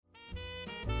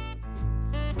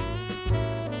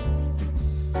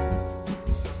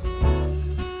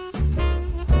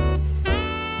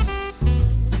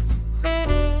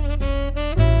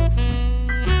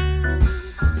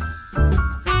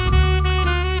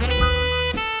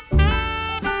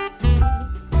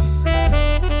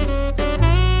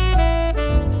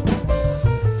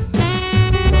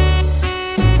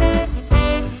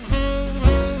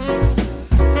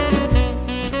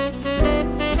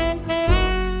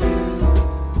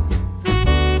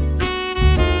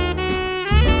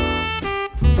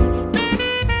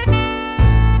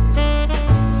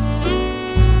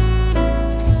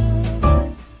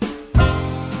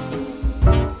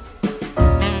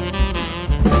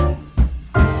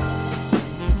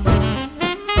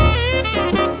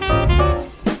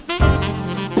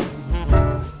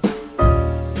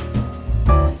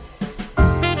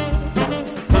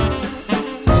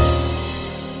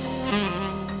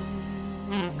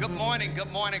Good morning,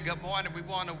 good morning, good morning. We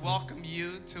want to welcome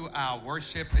you to our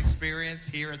worship experience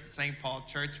here at the St. Paul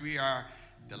Church. We are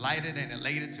delighted and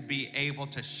elated to be able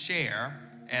to share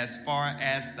as far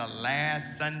as the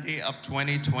last Sunday of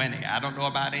 2020. I don't know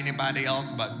about anybody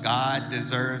else, but God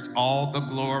deserves all the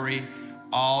glory,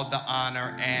 all the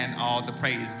honor, and all the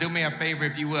praise. Do me a favor,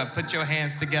 if you would, put your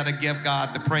hands together, give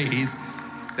God the praise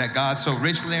that God so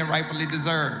richly and rightfully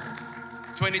deserved.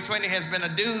 2020 has been a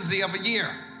doozy of a year.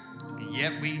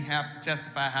 Yet we have to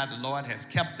testify how the Lord has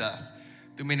kept us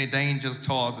through many dangers,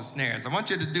 toils, and snares. I want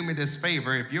you to do me this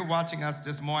favor. If you're watching us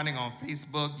this morning on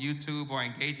Facebook, YouTube, or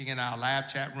engaging in our live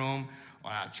chat room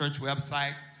on our church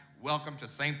website, welcome to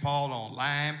St. Paul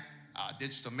Online. Our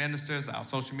digital ministers, our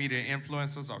social media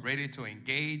influencers are ready to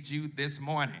engage you this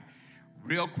morning.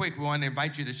 Real quick, we want to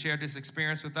invite you to share this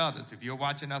experience with others. If you're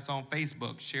watching us on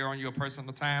Facebook, share on your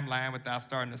personal timeline without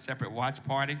starting a separate watch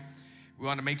party. We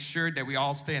want to make sure that we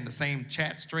all stay in the same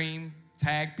chat stream.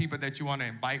 Tag people that you want to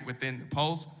invite within the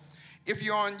post. If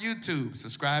you're on YouTube,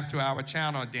 subscribe to our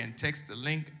channel, then text the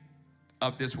link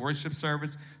of this worship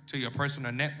service to your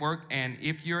personal network. And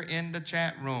if you're in the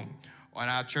chat room on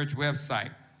our church website,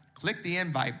 click the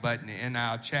invite button in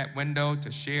our chat window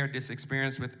to share this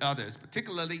experience with others,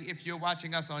 particularly if you're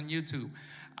watching us on YouTube.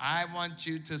 I want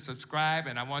you to subscribe,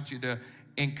 and I want you to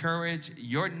encourage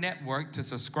your network to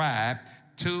subscribe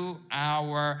to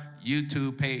our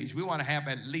YouTube page. We want to have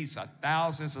at least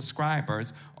 1,000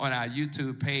 subscribers on our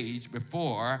YouTube page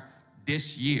before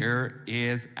this year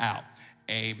is out.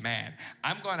 Amen.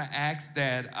 I'm going to ask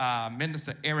that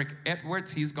Minister Eric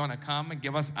Edwards, he's going to come and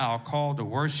give us our call to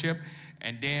worship.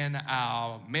 And then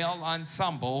our male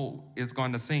ensemble is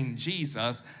going to sing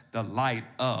Jesus, the Light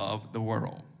of the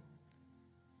World.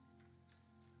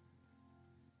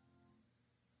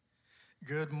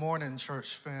 Good morning,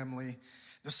 church family.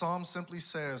 The psalm simply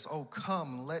says, "Oh,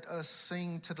 come, let us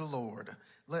sing to the Lord.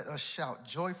 Let us shout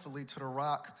joyfully to the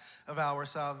rock of our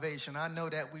salvation." I know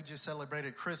that we just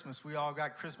celebrated Christmas. We all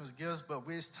got Christmas gifts, but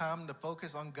it's time to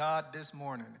focus on God this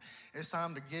morning. It's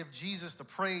time to give Jesus the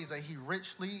praise that he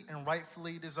richly and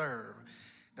rightfully deserves.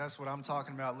 That's what I'm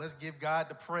talking about. Let's give God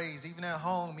the praise. Even at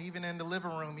home, even in the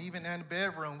living room, even in the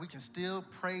bedroom, we can still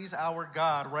praise our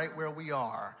God right where we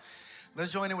are. Let's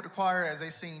join in with the choir as they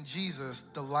sing Jesus,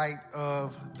 the Light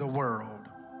of the World.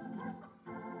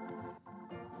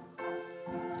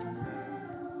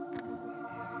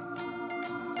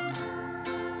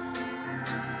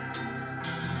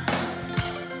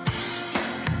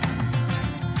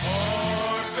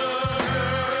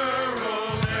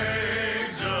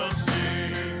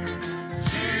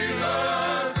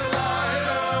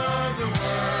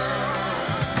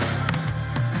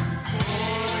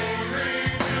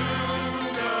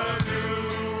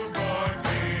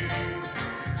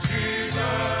 Jesus.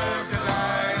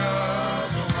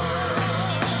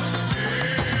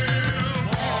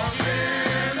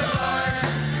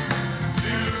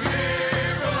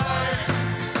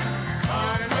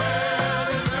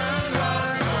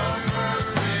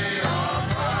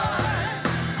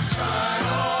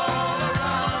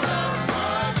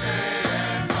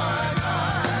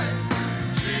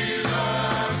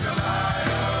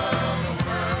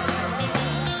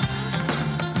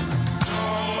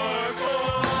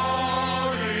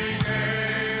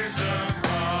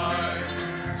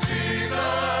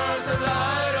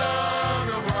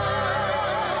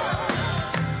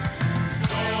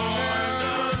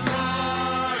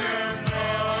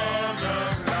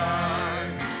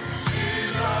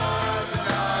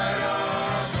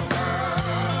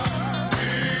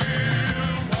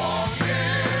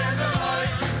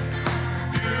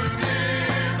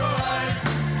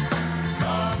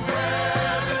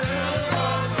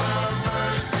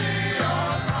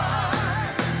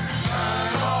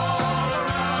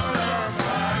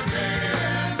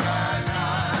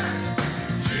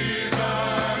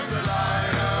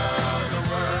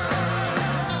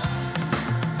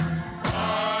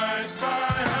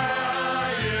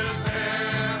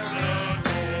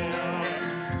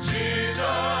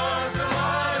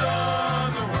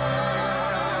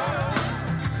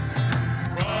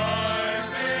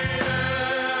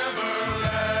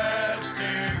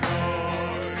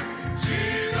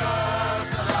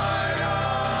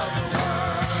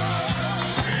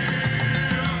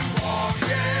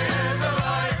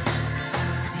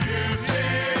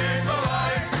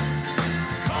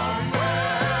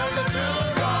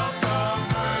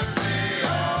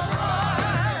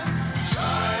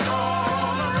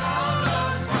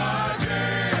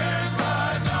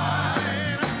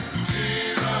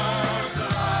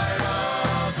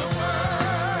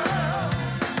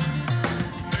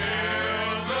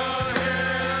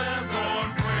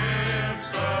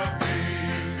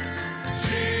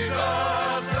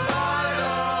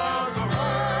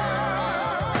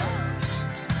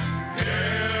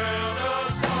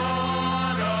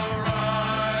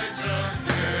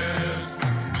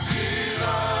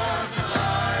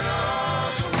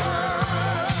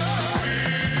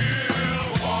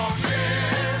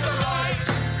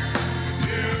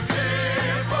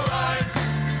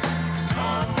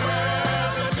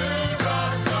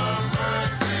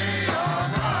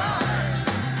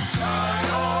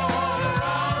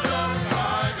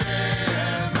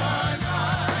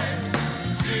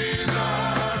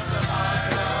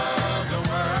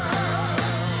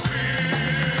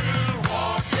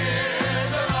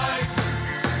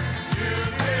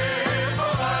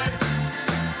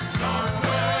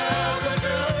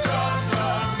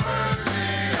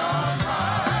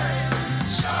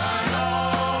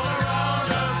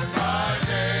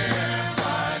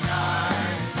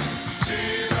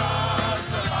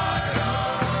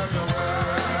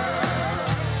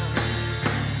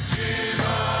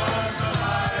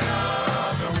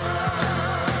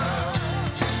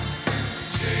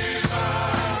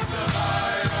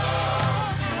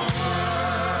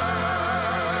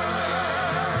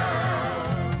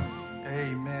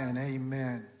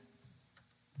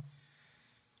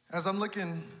 As I'm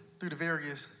looking through the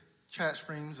various chat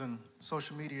streams and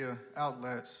social media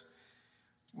outlets,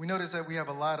 we notice that we have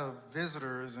a lot of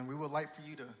visitors, and we would like for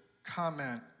you to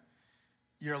comment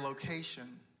your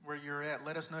location, where you're at.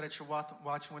 Let us know that you're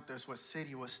watching with us, what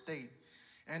city, what state,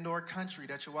 and or country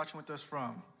that you're watching with us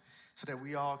from, so that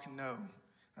we all can know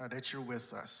that you're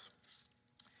with us.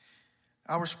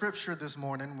 Our scripture this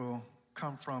morning will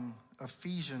come from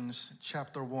Ephesians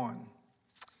chapter 1,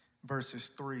 verses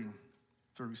 3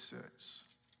 through 6.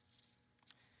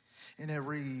 And it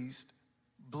reads,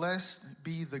 "Blessed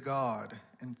be the God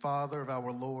and Father of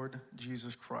our Lord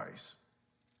Jesus Christ,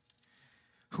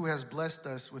 who has blessed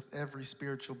us with every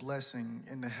spiritual blessing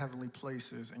in the heavenly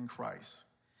places in Christ,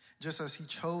 just as he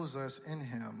chose us in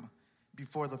him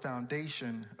before the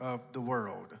foundation of the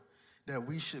world, that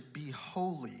we should be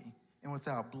holy and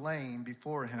without blame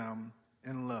before him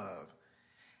in love,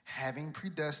 having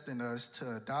predestined us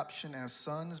to adoption as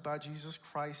sons by Jesus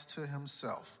Christ to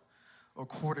himself,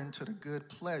 according to the good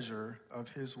pleasure of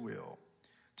his will,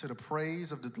 to the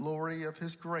praise of the glory of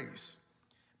his grace,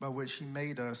 by which he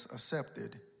made us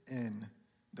accepted in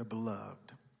the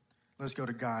beloved." Let's go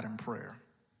to God in prayer.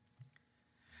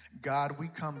 God, we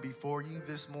come before you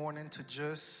this morning to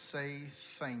just say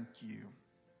thank you.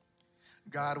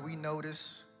 God, we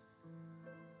notice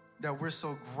that we're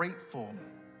so grateful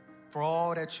for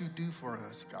all that you do for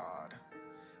us, God.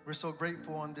 We're so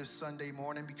grateful on this Sunday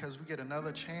morning because we get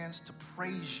another chance to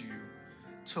praise you,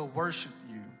 to worship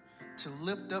you, to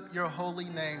lift up your holy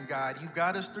name, God. You've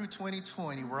got us through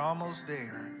 2020. We're almost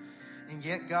there. And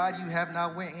yet, God, you have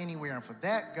not went anywhere. And for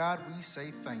that, God, we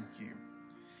say thank you.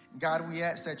 God, we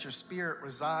ask that your spirit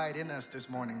reside in us this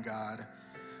morning, God.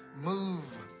 Move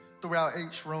throughout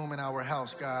each room in our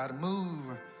house, God.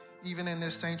 Move even in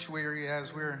this sanctuary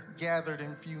as we're gathered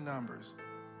in few numbers.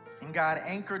 And God,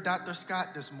 anchor Dr.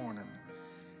 Scott this morning.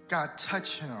 God,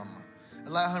 touch him.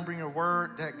 Allow him to bring a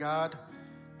word that, God,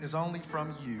 is only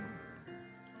from you.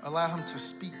 Allow him to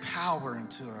speak power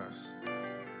into us.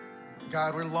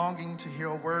 God, we're longing to hear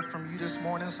a word from you this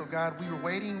morning. So, God, we are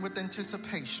waiting with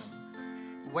anticipation.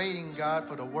 Waiting, God,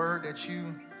 for the word that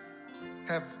you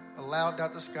have allowed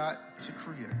Dr. Scott to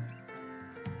create.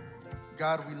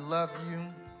 God, we love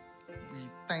you. We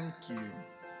thank you.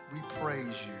 We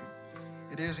praise you.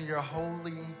 It is in your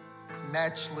holy,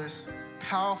 matchless,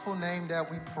 powerful name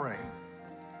that we pray.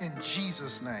 In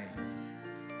Jesus' name,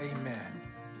 amen.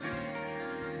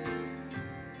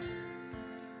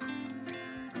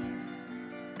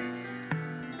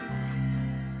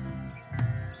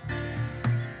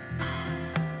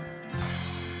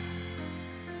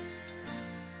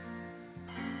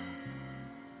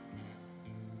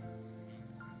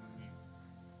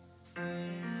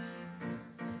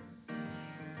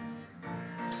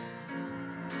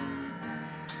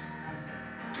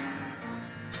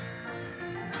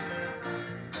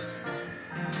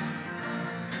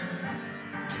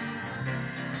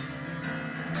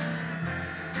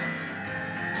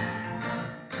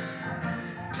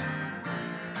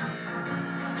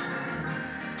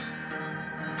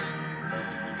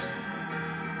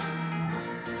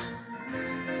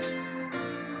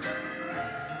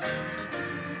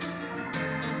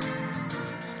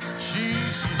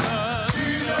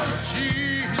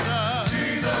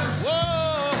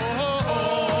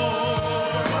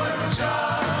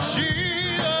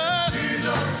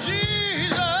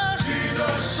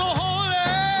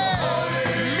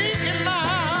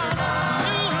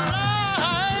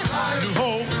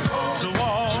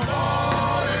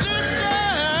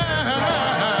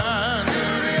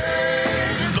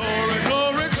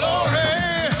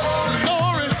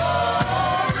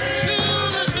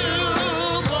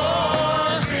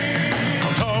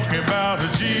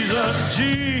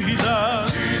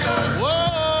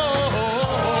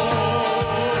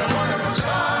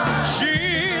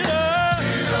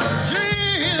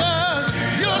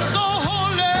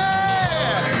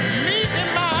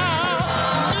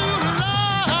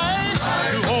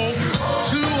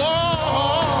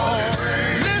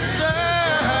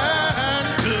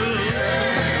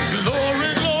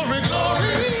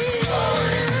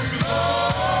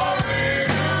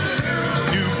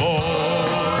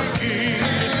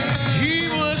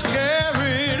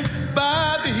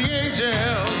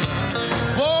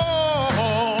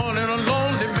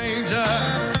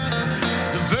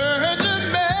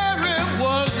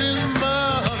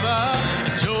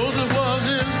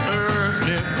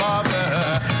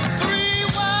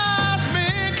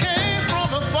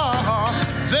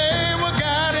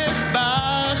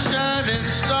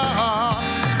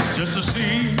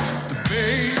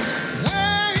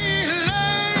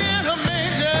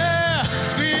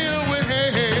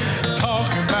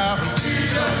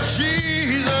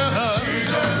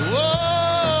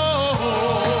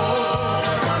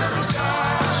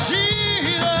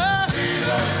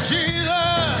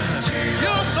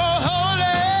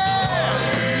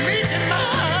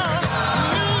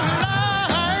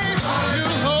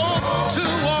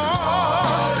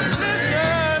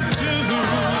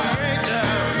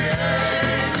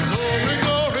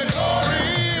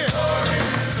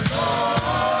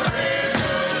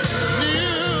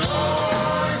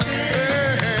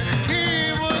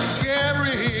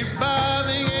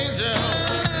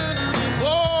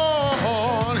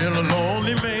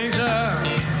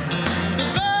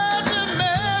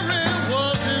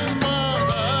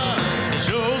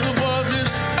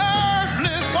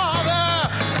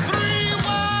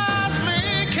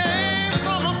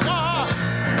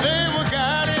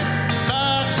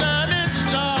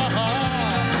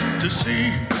 to see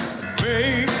a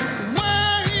babe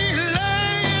where he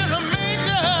lay in a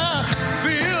manger,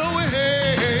 filled with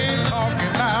hay, talking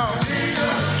about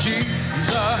Jesus,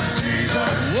 Jesus,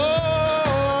 Jesus. Whoa.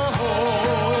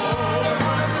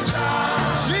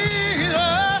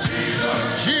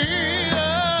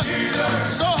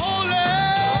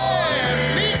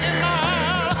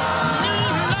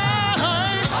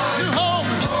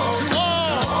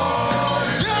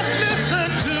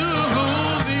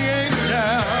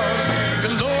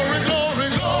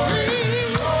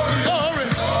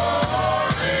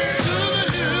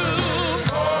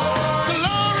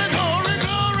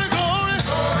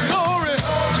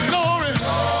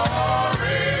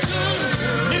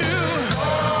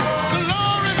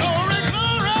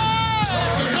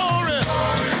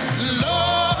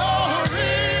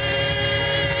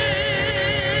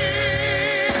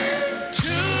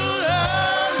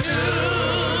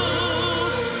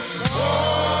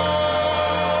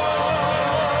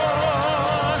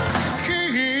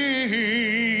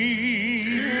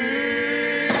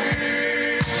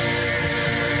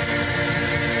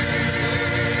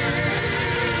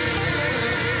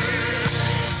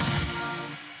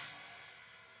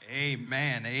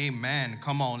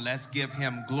 Come on, let's give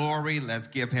him glory. Let's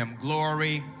give him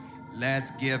glory. Let's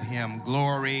give him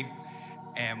glory.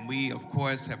 And we, of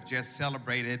course, have just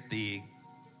celebrated the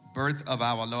birth of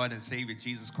our Lord and Savior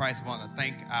Jesus Christ. I want to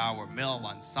thank our male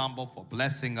ensemble for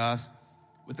blessing us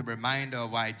with a reminder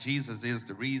of why Jesus is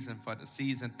the reason for the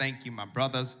season. Thank you, my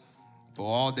brothers, for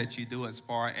all that you do as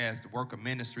far as the work of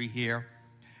ministry here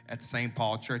at the St.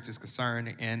 Paul Church is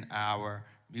concerned in our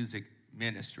music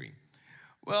ministry.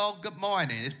 Well, good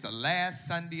morning. It's the last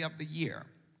Sunday of the year.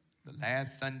 The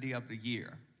last Sunday of the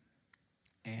year.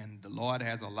 And the Lord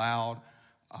has allowed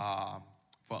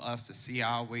for us to see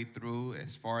our way through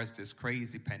as far as this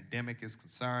crazy pandemic is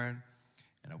concerned.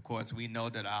 And of course, we know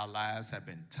that our lives have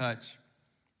been touched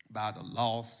by the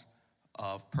loss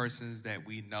of persons that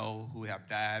we know who have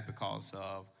died because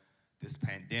of this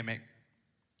pandemic,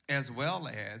 as well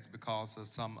as because of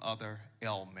some other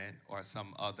ailment or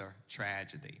some other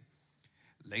tragedy.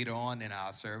 Later on in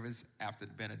our service, after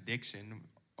the benediction,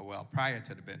 well, prior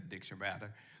to the benediction,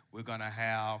 rather, we're going to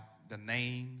have the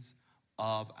names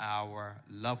of our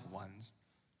loved ones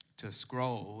to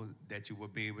scroll that you will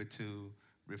be able to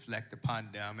reflect upon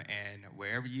them. And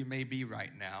wherever you may be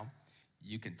right now,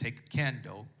 you can take a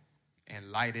candle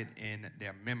and light it in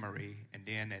their memory. And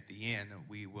then at the end,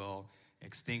 we will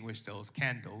extinguish those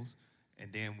candles,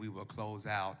 and then we will close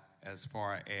out as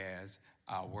far as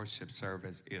our worship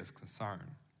service is concerned.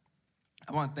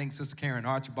 I want to thank Sister Karen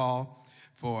Archibald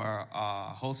for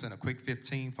hosting a quick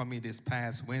 15 for me this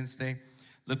past Wednesday.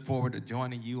 Look forward to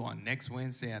joining you on next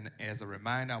Wednesday. And as a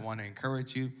reminder, I want to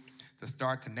encourage you to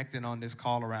start connecting on this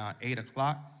call around 8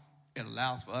 o'clock. It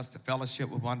allows for us to fellowship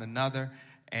with one another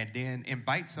and then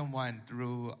invite someone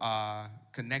through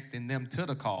connecting them to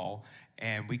the call,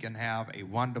 and we can have a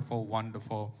wonderful,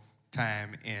 wonderful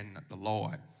time in the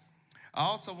Lord. I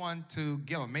also want to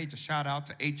give a major shout out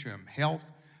to Atrium Health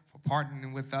for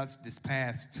partnering with us this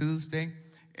past Tuesday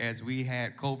as we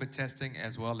had COVID testing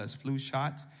as well as flu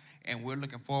shots. And we're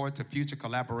looking forward to future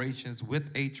collaborations with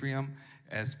Atrium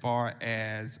as far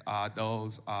as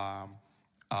those the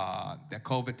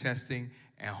COVID testing.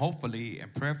 And hopefully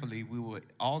and prayerfully, we will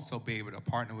also be able to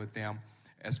partner with them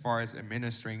as far as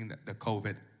administering the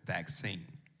COVID vaccine.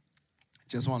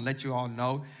 Just want to let you all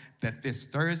know that this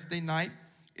Thursday night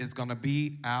is going to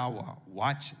be our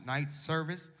watch night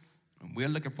service. And we're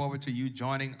looking forward to you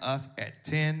joining us at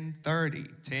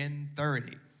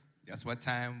 10:30. That's what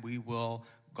time we will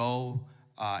go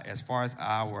as far as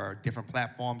our different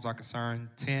platforms are concerned,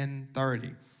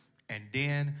 10:30. And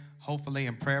then hopefully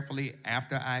and prayerfully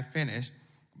after I finish,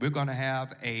 we're going to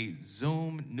have a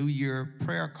Zoom New Year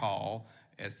prayer call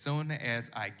as soon as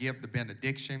I give the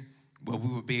benediction, where we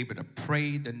will be able to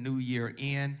pray the new year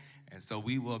in. And so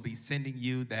we will be sending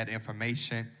you that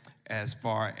information as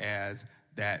far as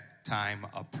that time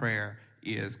of prayer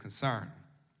is concerned.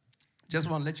 Just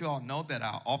want to let you all know that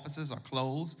our offices are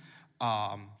closed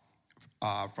from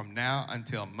now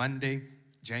until Monday,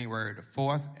 January the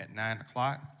 4th at 9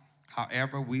 o'clock.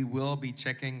 However, we will be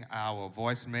checking our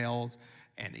voicemails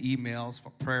and emails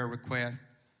for prayer requests,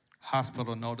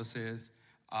 hospital notices,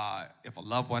 if a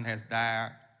loved one has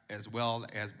died, as well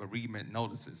as bereavement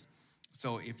notices.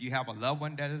 So if you have a loved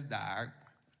one that has died,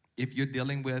 if you're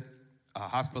dealing with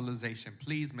hospitalization,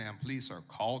 please, ma'am, please, sir,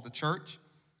 call the church,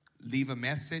 leave a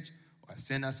message, or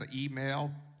send us an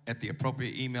email at the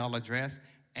appropriate email address,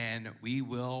 and we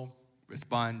will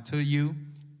respond to you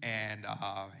and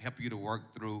help you to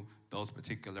work through those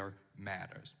particular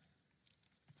matters.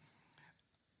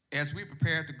 As we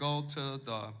prepare to go to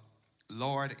the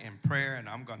Lord in prayer, and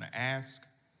I'm going to ask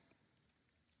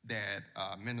that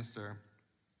Minister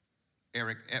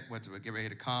Eric Edwards will get ready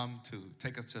to come to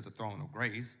take us to the throne of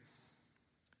grace.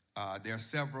 There are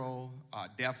several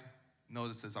death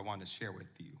notices I want to share with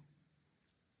you.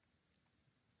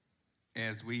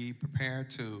 As we prepare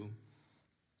to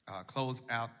close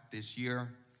out this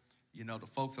year, you know, the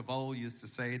folks of old used to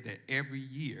say that every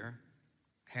year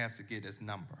has to get its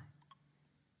number.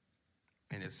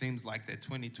 And it seems like that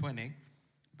 2020,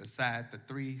 beside the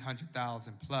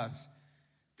 300,000 plus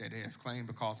that it has claimed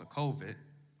because of COVID,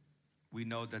 we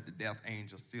know that the death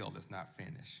angel still is not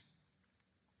finished.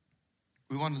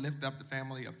 We want to lift up the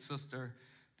family of Sister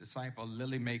Disciple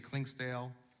Lily Mae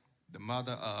Klingsdale, the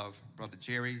mother of Brother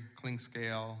Jerry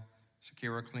Klingscale,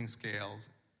 Shakira Klingscales,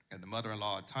 and the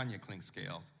mother-in-law Tanya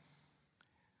Klingscales.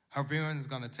 Her viewing is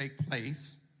going to take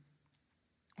place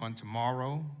on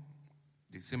tomorrow,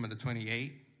 December the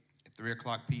 28th, at 3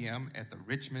 o'clock p.m. at the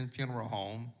Richmond Funeral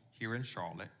Home here in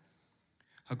Charlotte.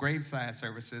 Her graveside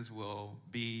services will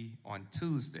be on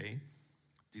Tuesday,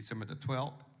 December the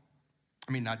 12th.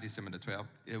 I mean, not December the 12th.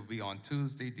 It will be on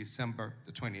Tuesday, December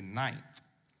the 29th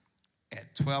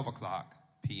at 12 o'clock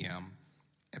p.m.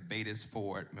 at Beatties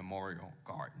Ford Memorial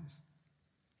Gardens.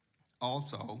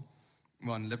 Also, we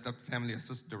want to lift up the family of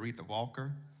Sister Doretha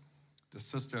Walker, the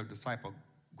sister of disciple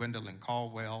Gwendolyn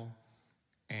Caldwell,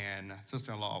 and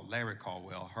sister-in-law Larry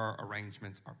Caldwell. Her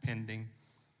arrangements are pending.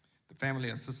 The family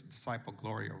of Sister Disciple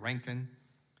Gloria Rankin,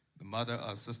 the mother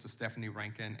of Sister Stephanie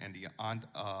Rankin, and the aunt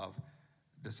of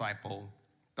Disciple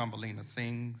Thumbelina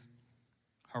Sings.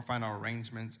 Her final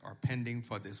arrangements are pending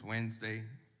for this Wednesday,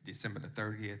 December the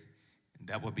 30th, and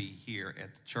that will be here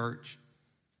at the church.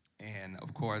 And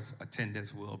of course,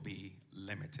 attendance will be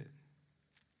limited.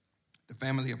 The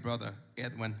family of Brother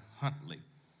Edwin Huntley.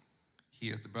 He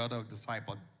is the brother of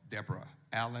Disciple Deborah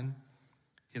Allen.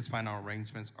 His final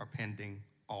arrangements are pending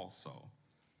also.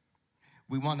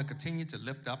 We want to continue to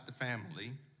lift up the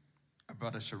family of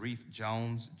Brother Sharif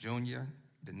Jones Jr.,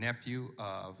 the nephew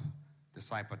of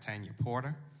Disciple Tanya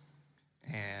Porter.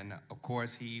 And of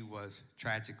course, he was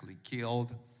tragically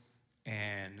killed,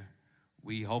 and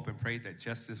we hope and pray that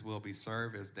justice will be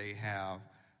served as they have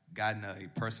gotten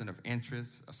a person of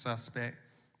interest, a suspect,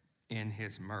 in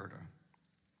his murder.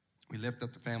 We lift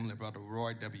up the family of Brother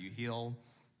Roy W. Hill,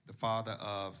 the father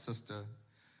of Sister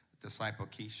Disciple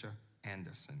Keisha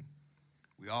Anderson.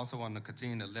 We also want to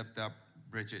continue to lift up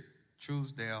Bridget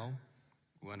Truesdale.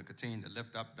 We want to continue to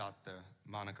lift up Dr.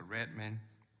 Monica Redmond,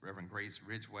 Reverend Grace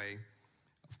Ridgway,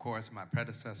 of course, my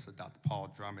predecessor, Dr.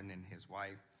 Paul Drummond, and his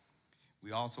wife.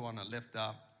 We also want to lift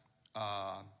up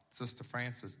Sister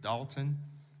Frances Dalton,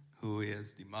 who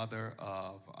is the mother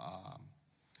of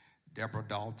Deborah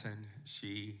Dalton.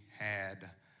 She had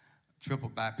triple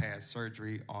bypass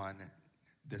surgery on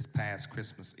this past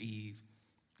Christmas Eve.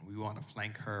 We want to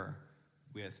flank her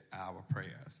with our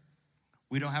prayers.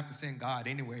 We don't have to send God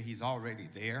anywhere. He's already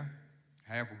there.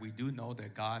 However, we do know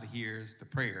that God hears the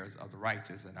prayers of the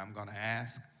righteous, and I'm going to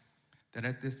ask that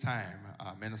at this time,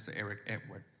 Minister Eric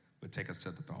Edward would take us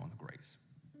to the throne of grace.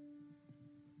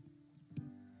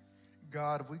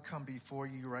 God, we come before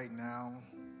you right now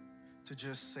to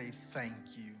just say thank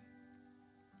you.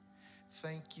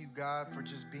 Thank you, God, for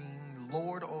just being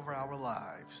Lord over our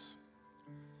lives.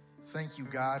 Thank you,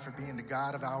 God, for being the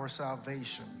God of our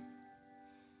salvation.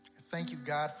 Thank you,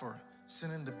 God, for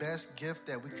sending the best gift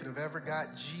that we could have ever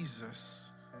got,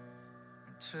 Jesus,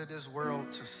 into this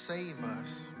world to save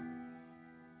us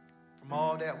from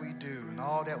all that we do and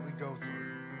all that we go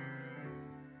through.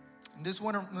 And this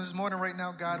morning right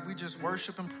now, God, we just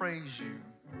worship and praise you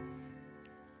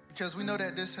because we know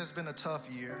that this has been a tough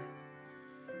year.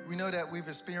 We know that we've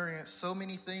experienced so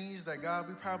many things that, God,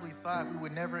 we probably thought we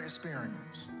would never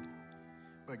experience.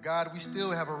 But, God, we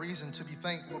still have a reason to be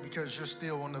thankful because you're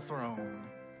still on the throne.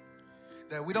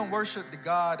 That we don't worship the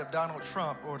God of Donald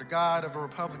Trump or the God of a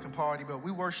Republican Party, but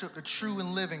we worship the true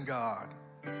and living God.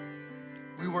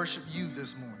 We worship you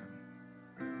this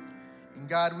morning. And,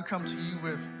 God, we come to you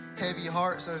with heavy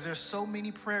hearts as there's so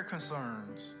many prayer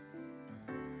concerns.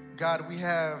 God, we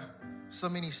have so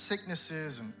many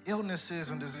sicknesses and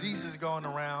illnesses and diseases going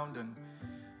around, and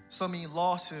so many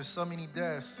losses, so many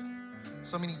deaths,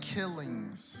 so many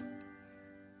killings.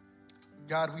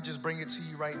 God, we just bring it to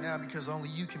you right now because only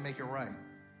you can make it right.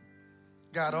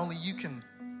 God, only you can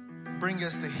bring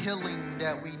us the healing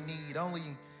that we need. Only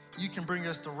you can bring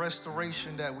us the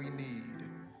restoration that we need.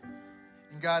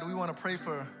 And God, we want to pray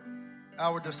for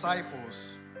our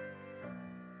disciples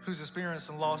who's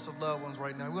experiencing loss of loved ones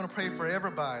right now. We want to pray for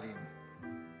everybody.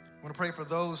 We want to pray for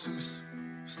those who's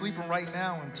sleeping right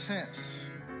now in tents.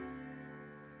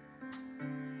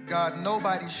 God,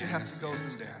 nobody should have to go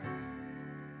through that.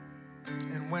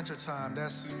 In wintertime,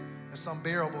 that's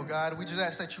unbearable, God. We just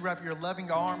ask that you wrap your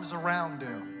loving arms around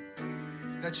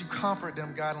them, that you comfort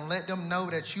them, God, and let them know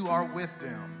that you are with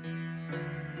them.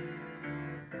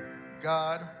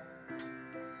 God,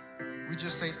 we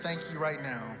just say thank you right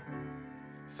now.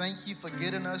 Thank you for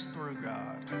getting us through,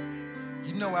 God.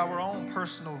 You know our own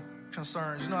personal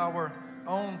concerns. You know our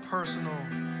own personal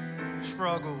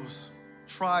struggles,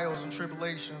 trials, and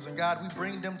tribulations. And God, we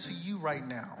bring them to you right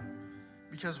now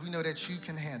because we know that you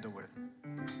can handle it.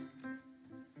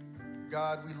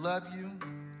 God, we love you,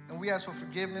 and we ask for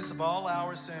forgiveness of all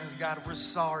our sins. God, we're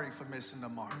sorry for missing the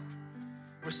mark.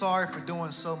 We're sorry for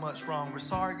doing so much wrong. We're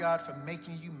sorry, God, for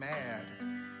making you mad,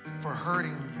 for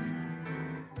hurting you,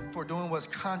 for doing what's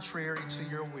contrary to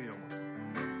your will.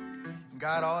 And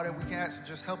God, all that we can ask is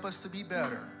just help us to be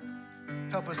better.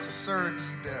 Help us to serve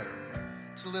you better,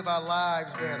 to live our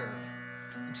lives better,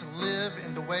 and to live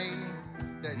in the way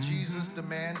that Jesus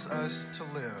demands us to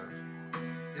live.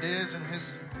 It is in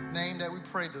his name that we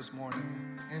pray this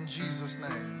morning. In Jesus'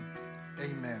 name,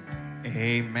 amen.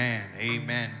 Amen.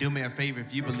 Amen. Do me a favor.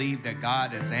 If you believe that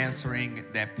God is answering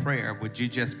that prayer, would you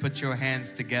just put your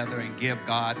hands together and give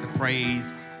God the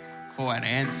praise for an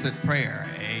answered prayer?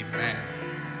 Amen.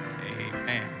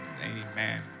 Amen.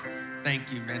 Amen.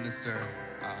 Thank you, Minister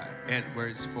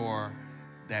Edwards, for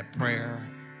that prayer.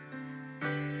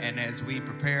 And as we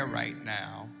prepare right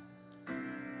now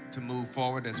to move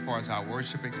forward as far as our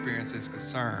worship experience is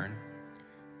concerned,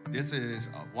 this is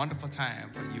a wonderful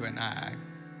time for you and I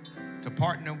to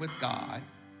partner with God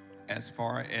as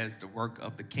far as the work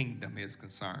of the kingdom is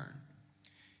concerned.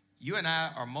 You and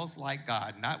I are most like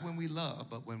God, not when we love,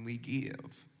 but when we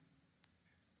give.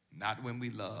 Not when we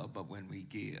love, but when we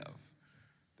give.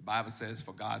 The Bible says,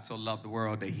 for God so loved the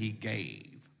world that he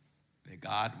gave. That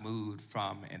God moved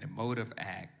from an emotive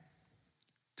act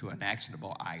to an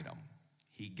actionable item.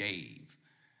 He gave.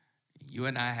 You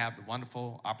and I have the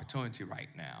wonderful opportunity right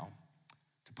now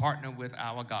to partner with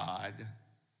our God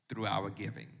through our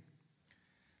giving.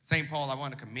 St. Paul, I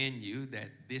want to commend you that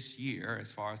this year,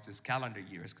 as far as this calendar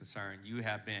year is concerned, you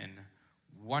have been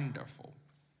wonderful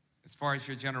as far as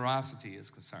your generosity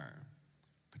is concerned,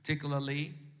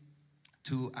 particularly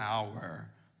to our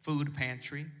food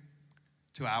pantry,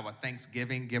 to our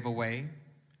Thanksgiving giveaway,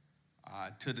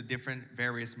 to the different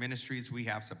various ministries we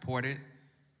have supported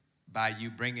by you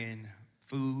bringing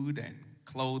food and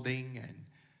clothing, and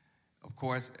of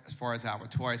course, as far as our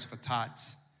Toys for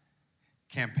Tots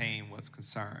campaign was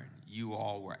concerned, you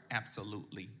all were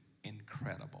absolutely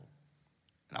incredible.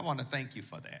 And I want to thank you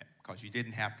for that, because you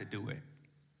didn't have to do it,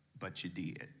 but you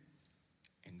did.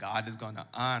 And God is going to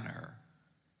honor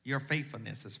your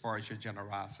faithfulness as far as your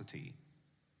generosity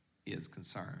is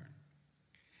concerned.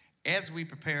 As we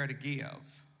prepare to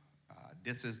give,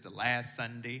 this is the last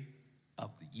Sunday of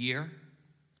the year.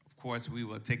 Of course, we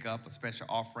will take up a special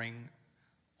offering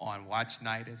on watch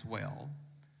night as well.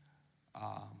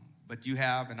 But you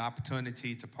have an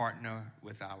opportunity to partner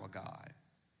with our God.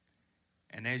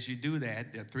 And as you do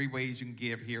that, there are three ways you can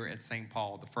give here at St.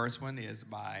 Paul. The first one is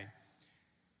by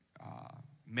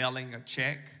mailing a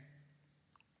check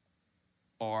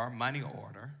or money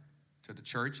order to the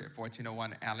church at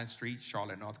 1401 Allen Street,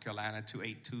 Charlotte, North Carolina,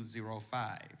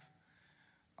 28205.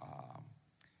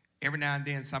 Every now and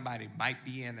then somebody might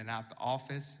be in and out the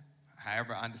office.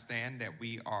 However, understand that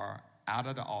we are out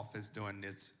of the office during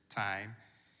this time.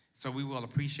 So we will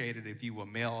appreciate it if you will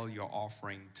mail your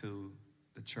offering to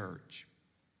the church.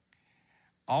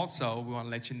 Also, we want to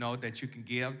let you know that you can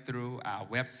give through our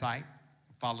website.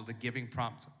 Follow the giving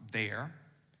prompts there.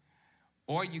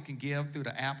 Or you can give through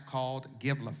the app called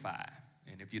Givelify.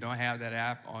 And if you don't have that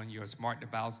app on your smart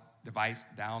device,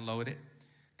 download it,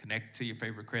 connect to your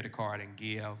favorite credit card, and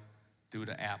give through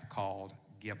the app called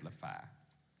Givelify.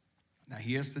 Now,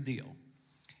 here's the deal.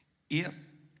 If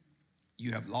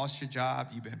you have lost your job,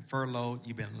 you've been furloughed,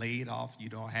 you've been laid off, you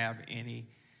don't have any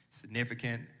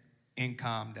significant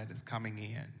income that is coming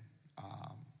in,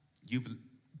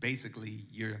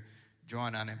 you're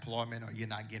drawing unemployment or you're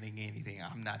not getting anything,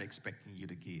 I'm not expecting you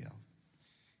to give.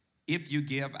 If you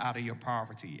give out of your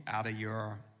poverty, out of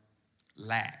your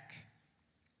lack,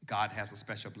 God has a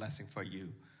special blessing for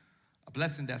you, a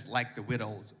blessing that's like the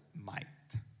widow's mite.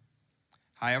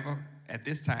 However, at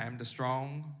this time, the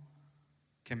strong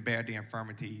can bear the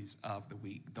infirmities of the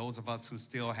weak. Those of us who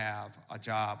still have a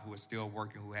job, who are still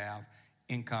working, who have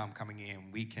income coming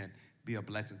in, we can be a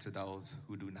blessing to those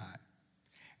who do not.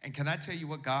 And can I tell you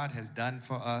what God has done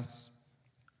for us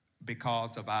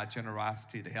because of our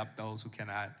generosity to help those who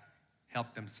cannot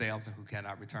help themselves and who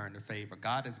cannot return the favor?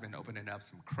 God has been opening up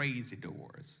some crazy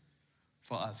doors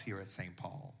for us here at St.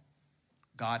 Paul.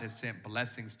 God has sent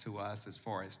blessings to us as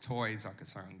far as toys are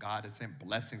concerned. God has sent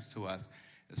blessings to us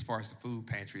as far as the food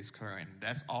pantry is concerned.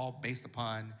 That's all based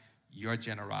upon your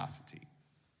generosity.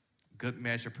 Good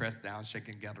measure, pressed down,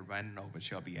 shaken together, running over,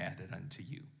 shall be added unto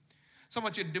you. So I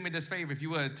want you to do me this favor. If you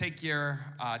would take your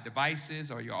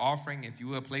devices or your offering, if you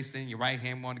would place it in your right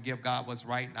hand, we want to give God what's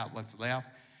right, not what's left.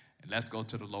 And let's go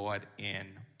to the Lord in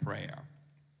prayer.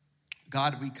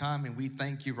 God, we come and we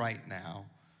thank you right now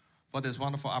for this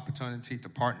wonderful opportunity to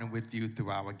partner with you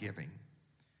through our giving.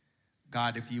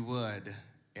 God, if you would,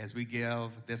 as we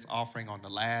give this offering on the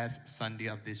last Sunday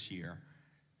of this year,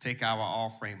 take our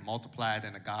offering, multiply it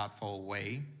in a Godfold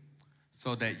way,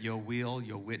 so that your will,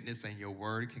 your witness, and your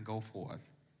word can go forth,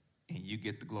 and you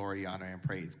get the glory, honor, and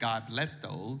praise. God, bless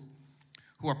those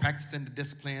who are practicing the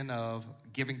discipline of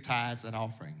giving tithes and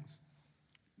offerings.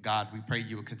 God, we pray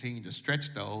you will continue to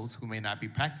stretch those who may not be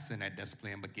practicing that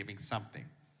discipline but giving something.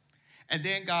 And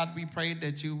then, God, we pray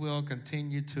that you will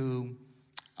continue to,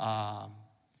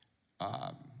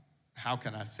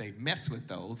 mess with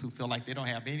those who feel like they don't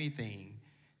have anything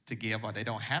to give or they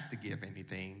don't have to give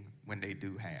anything when they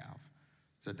do have,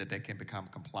 so that they can become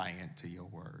compliant to your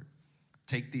word.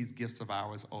 Take these gifts of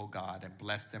ours, oh God, and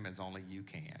bless them as only you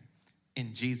can.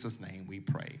 In Jesus' name we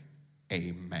pray.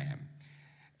 Amen.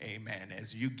 Amen.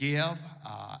 As you give,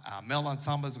 our male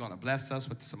ensemble is going to bless us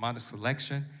with the sermonic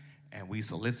selection, and we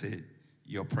solicit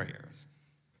your prayers.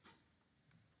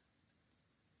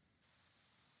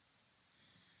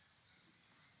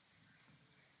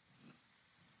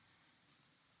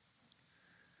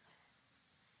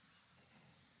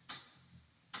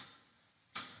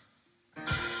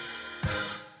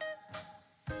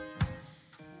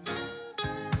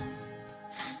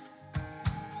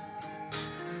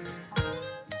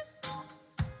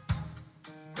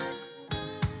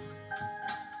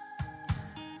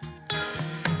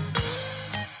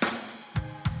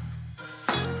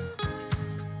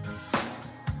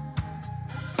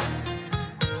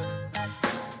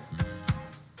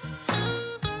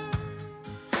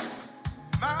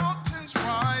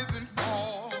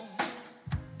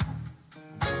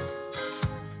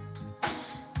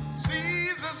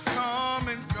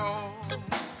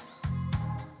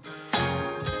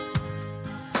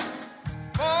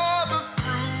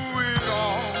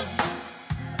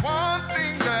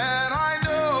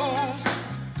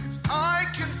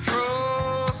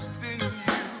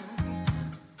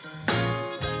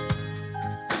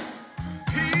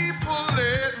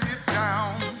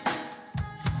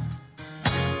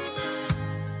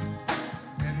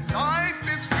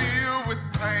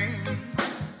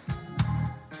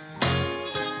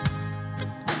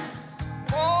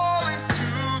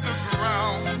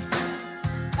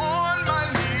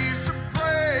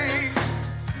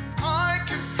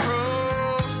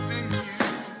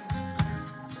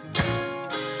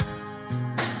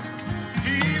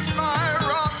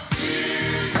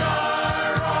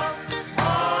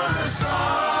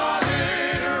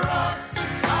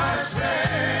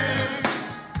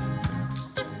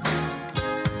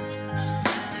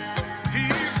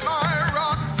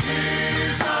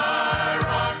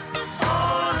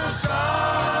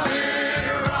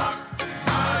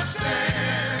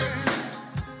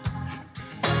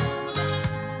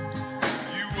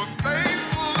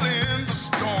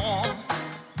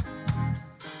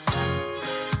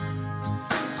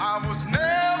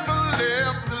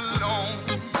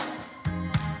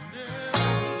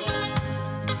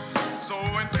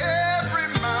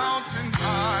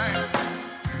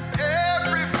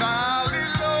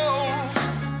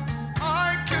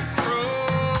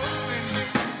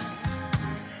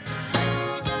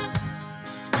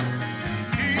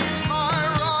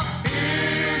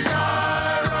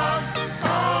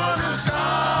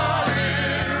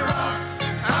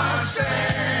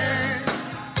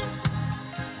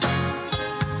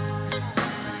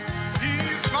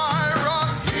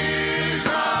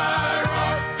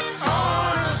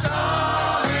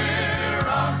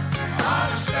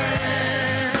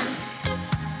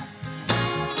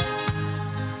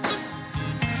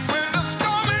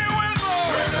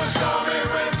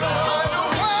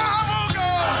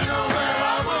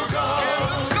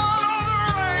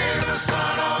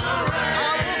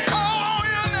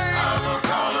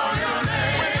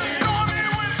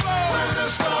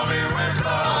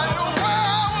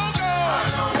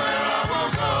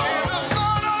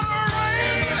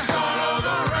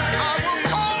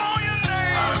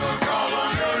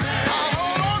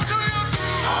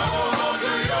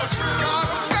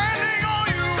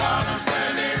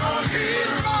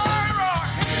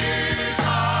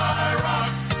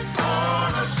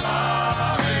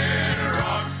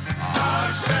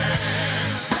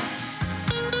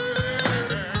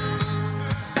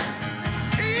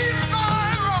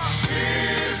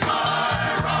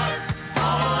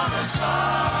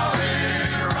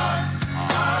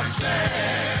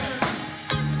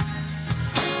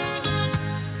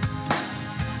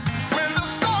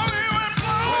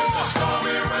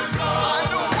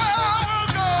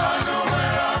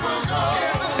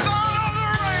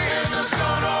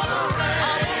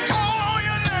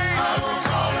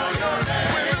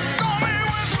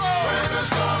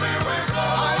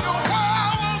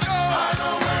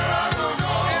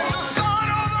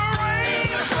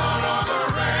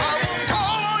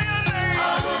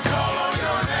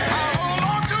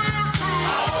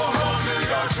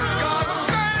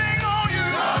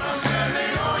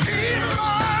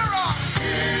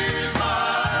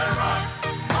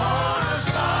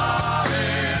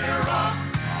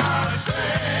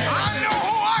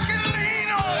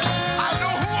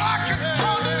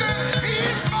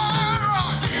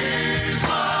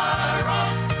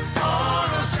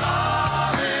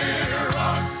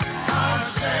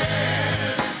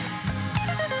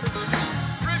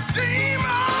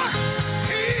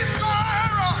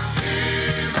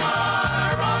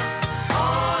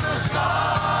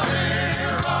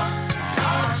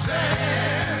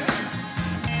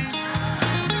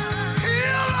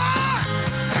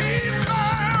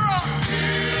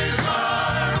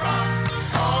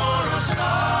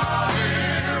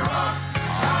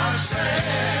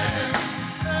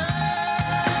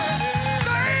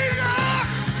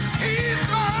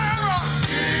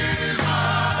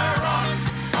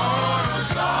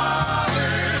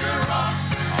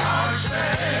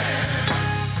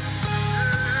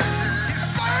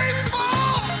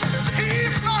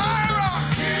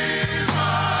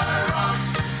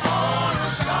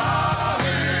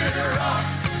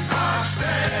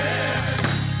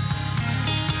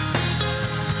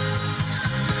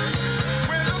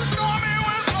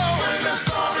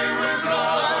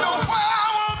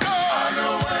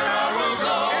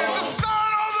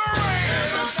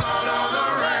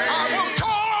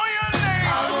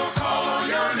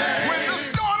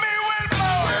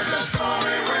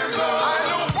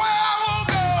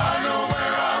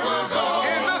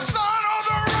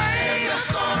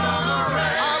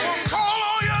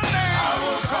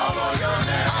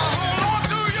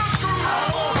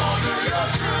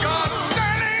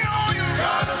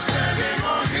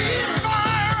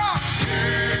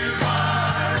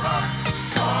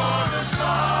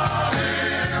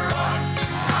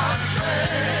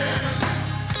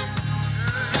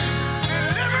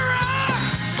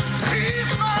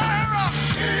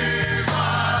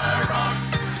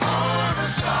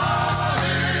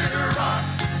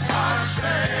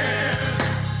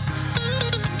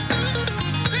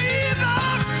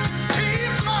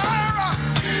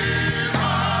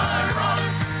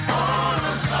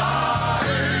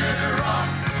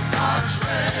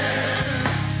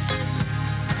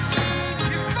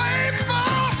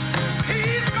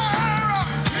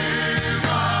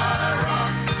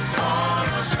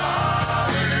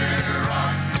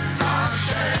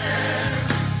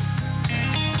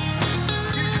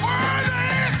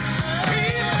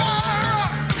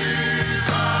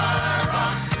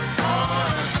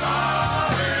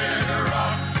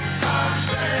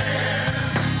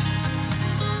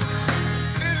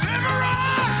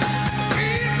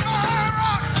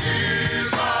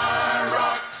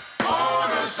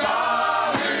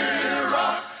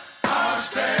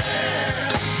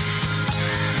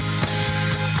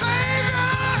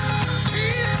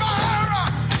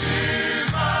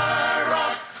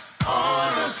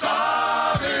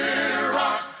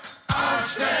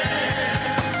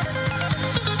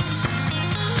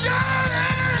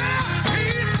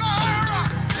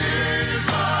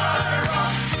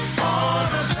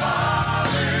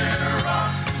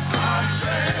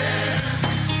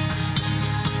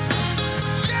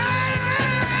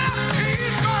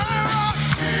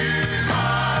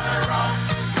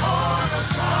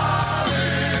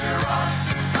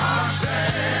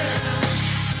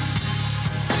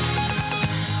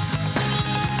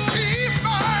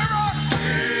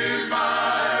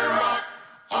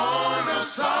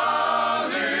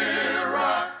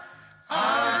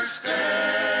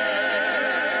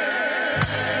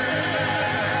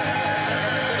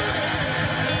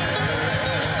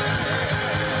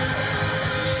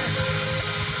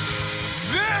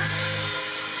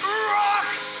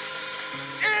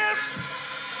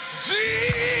 He's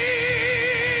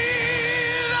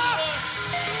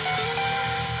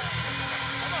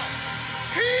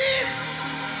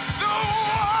the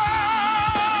one.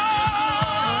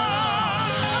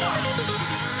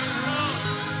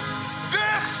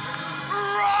 This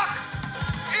rock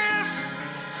is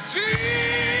Jesus,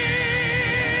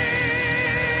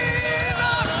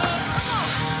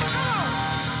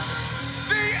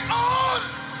 the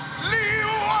only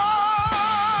one.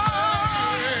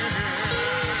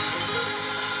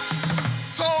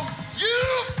 So you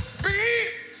be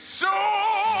sure.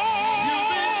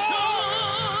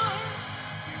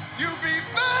 You be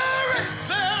very,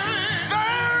 very,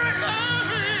 very,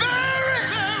 very,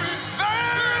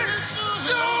 very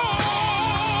sure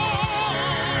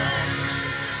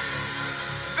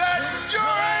that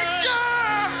you're a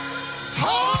girl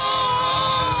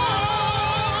home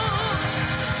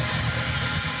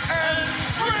and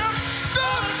grip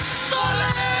the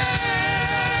solid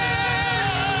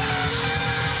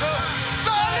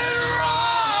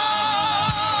rock.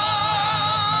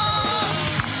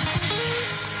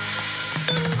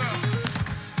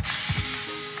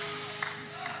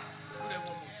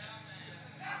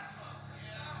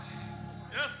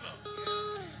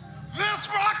 This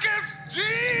rock is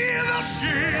Jesus.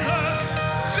 Jesus.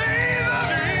 Jesus.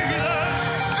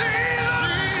 Jesus.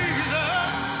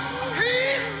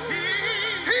 Jesus.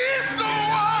 He's the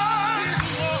one.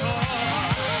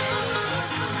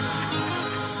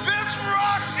 This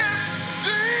rock is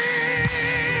Jesus,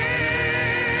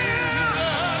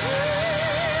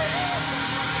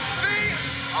 the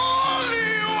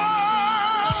only one.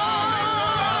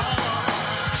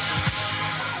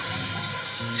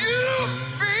 You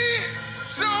be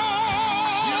sure.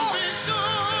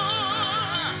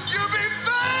 You be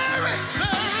very,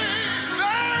 very,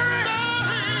 very,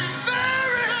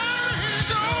 very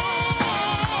sure.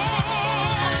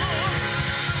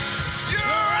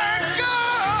 You're a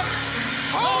God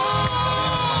home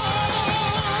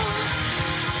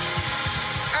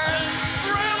and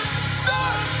grip the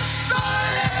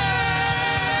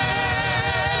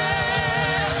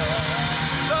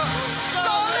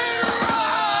solid rock.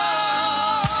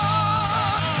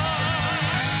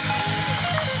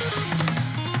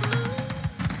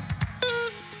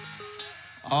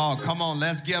 Oh, come on,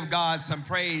 let's give God some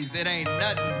praise. It ain't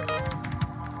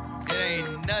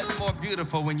nothing more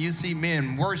beautiful when you see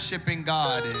men worshiping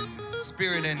God in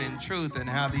spirit and in truth, and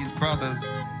how these brothers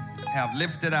have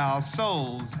lifted our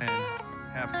souls and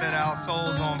have set our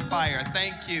souls on fire.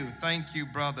 Thank you,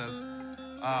 brothers.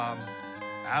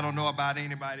 I don't know about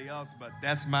anybody else, but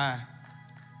that's my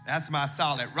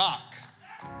solid rock.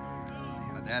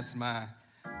 Yeah, that's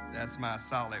my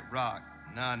solid rock.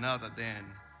 None other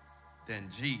than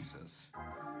Jesus.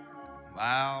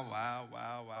 Wow.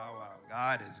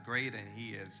 God is great, and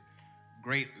he is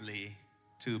greatly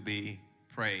to be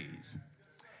praised.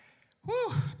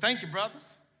 Whew. Thank you, brothers.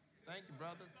 Thank you,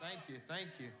 brothers. Thank you. Thank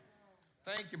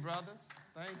you, brothers.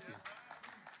 Thank you.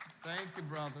 Thank you,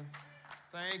 brothers.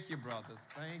 Thank you, brothers.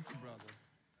 Thank you, brothers.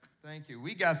 Thank you.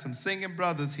 We got some singing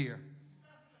brothers here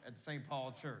at the St.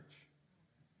 Paul Church.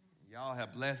 Y'all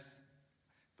have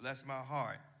blessed my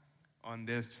heart on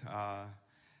this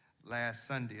last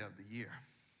Sunday of the year.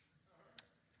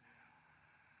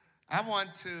 I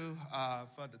want to,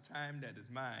 for the time that is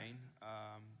mine,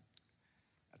 I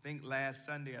think last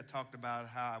Sunday I talked about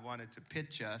how I wanted to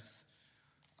pitch us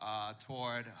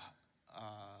toward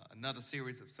another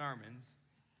series of sermons,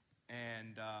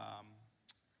 and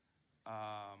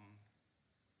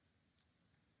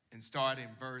start in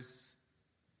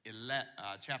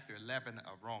chapter 11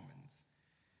 of Romans.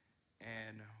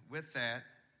 And with that,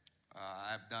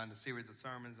 I've done a series of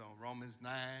sermons on Romans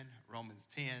 9, Romans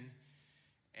 10,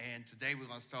 and today we're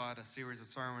going to start a series of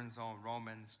sermons on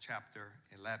Romans chapter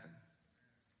 11.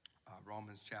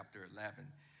 Romans chapter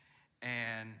 11.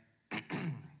 And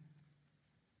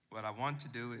what I want to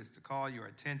do is to call your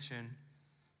attention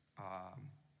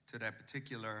to that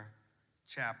particular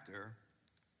chapter,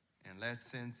 and let's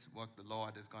sense what the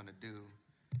Lord is going to do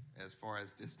as far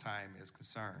as this time is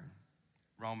concerned.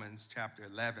 Romans chapter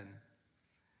 11.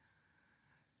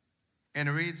 And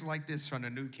it reads like this from the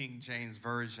New King James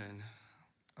Version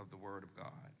of the Word of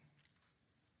God.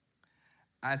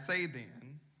 I say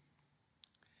then,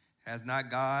 has not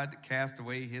God cast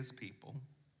away his people?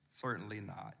 Certainly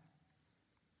not.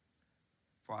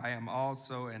 For I am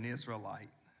also an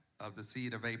Israelite of the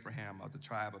seed of Abraham, of the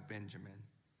tribe of Benjamin.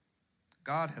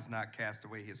 God has not cast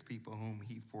away his people whom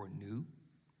he foreknew.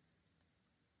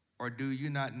 Or do you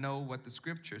not know what the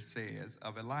scripture says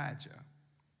of Elijah,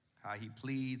 how he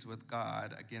pleads with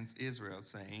God against Israel,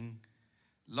 saying,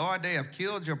 Lord, they have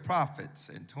killed your prophets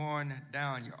and torn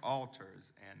down your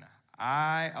altars, and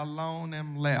I alone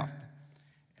am left,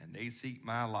 and they seek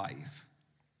my life.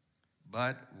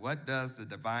 But what does the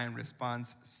divine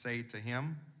response say to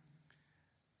him?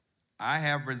 I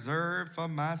have reserved for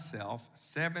myself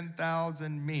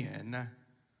 7,000 men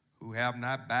who have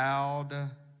not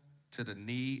bowed to the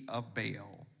knee of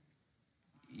Baal.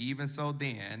 Even so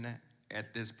then,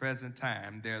 at this present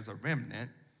time, there's a remnant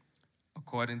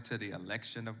according to the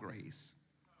election of grace.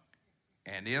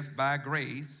 And if by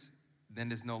grace,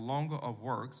 then it's no longer of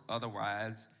works,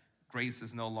 otherwise grace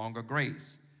is no longer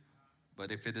grace.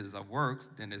 But if it is of works,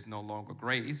 then it's no longer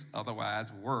grace,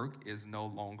 otherwise work is no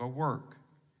longer work.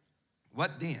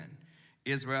 What then?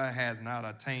 Israel has not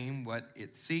attained what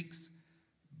it seeks,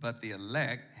 but the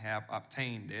elect have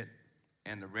obtained it,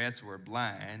 and the rest were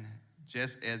blind,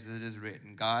 just as it is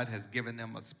written, God has given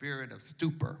them a spirit of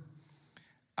stupor,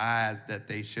 eyes that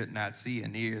they should not see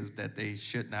and ears that they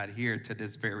should not hear to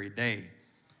this very day.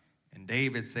 And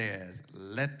David says,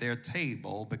 let their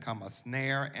table become a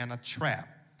snare and a trap,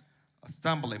 a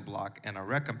stumbling block and a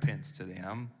recompense to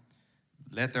them.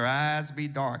 Let their eyes be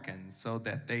darkened so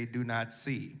that they do not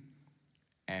see,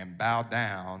 and bow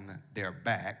down their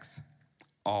backs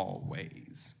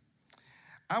always.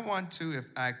 I want to, if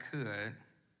I could,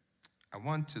 I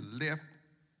want to lift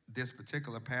this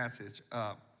particular passage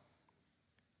up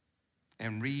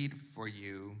and read for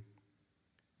you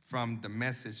from the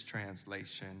Message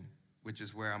translation, which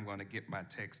is where I'm going to get my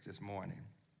text this morning.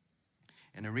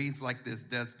 And it reads like this: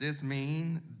 does this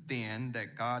mean then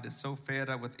that God is so fed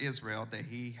up with Israel that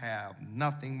he have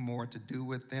nothing more to do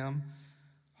with them?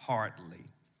 Hardly.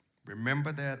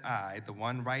 Remember that I, the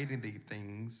one writing these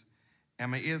things,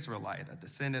 am an Israelite, a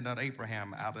descendant of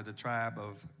Abraham out of the tribe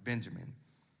of Benjamin.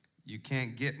 You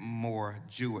can't get more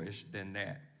Jewish than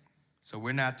that. So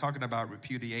we're not talking about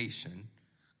repudiation.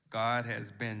 God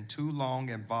has been too long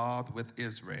involved with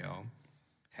Israel,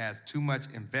 has too much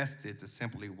invested to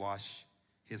simply wash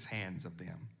his hands of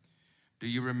them. Do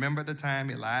you remember the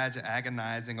time Elijah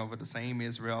agonizing over the same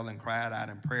Israel and cried out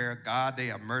in prayer, God, they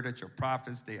have murdered your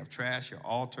prophets, they have trashed your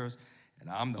altars, and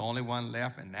I'm the only one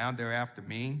left, and now they're after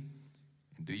me?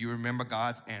 And do you remember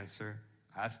God's answer?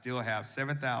 I still have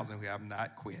 7,000 who have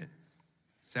not quit,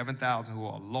 7,000 who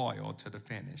are loyal to the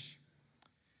finish.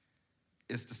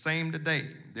 It's the same today.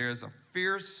 There's a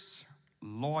fierce,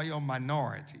 loyal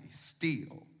minority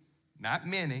still, not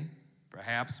many,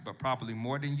 perhaps, but probably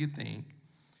more than you think.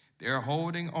 They're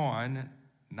holding on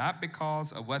not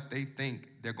because of what they think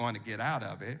they're going to get out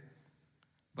of it,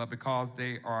 but because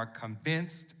they are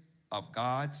convinced of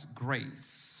God's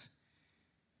grace.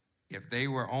 If they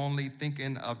were only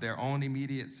thinking of their own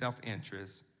immediate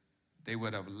self-interest, they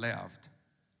would have left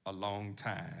a long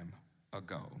time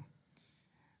ago.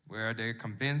 Where they're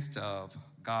convinced of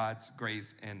God's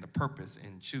grace and the purpose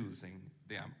in choosing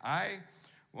them. I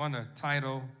want to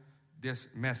title this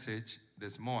message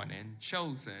this morning,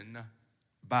 Chosen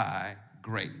by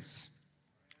Grace.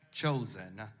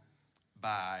 Chosen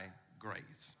by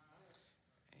Grace.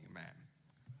 Amen.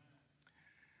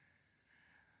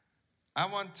 I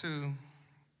want to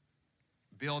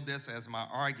build this as my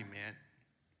argument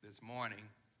this morning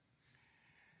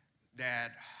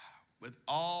that with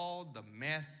all the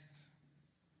mess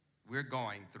we're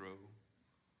going through,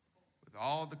 with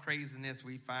all the craziness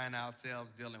we find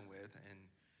ourselves dealing with, and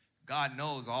God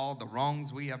knows all the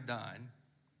wrongs we have done,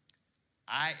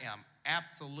 I am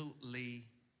absolutely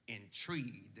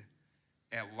intrigued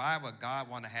at why would God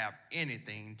want to have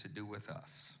anything to do with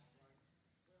us.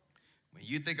 When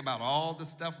you think about all the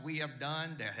stuff we have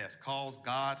done that has caused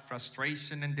God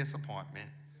frustration and disappointment,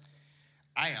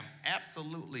 I am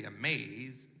absolutely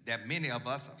amazed that many of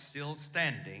us are still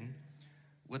standing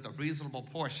with a reasonable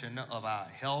portion of our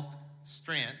health,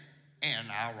 strength, and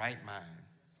our right mind.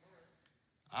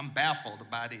 I'm baffled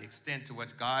by the extent to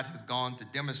which God has gone to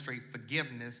demonstrate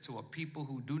forgiveness to a people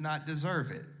who do not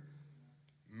deserve it,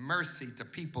 mercy to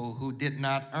people who did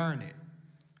not earn it,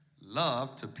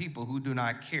 love to people who do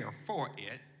not care for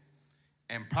it,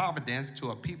 and providence to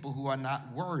a people who are not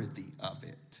worthy of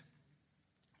it.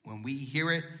 When we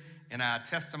hear it in our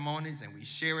testimonies and we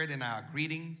share it in our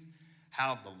greetings,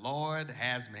 how the Lord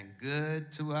has been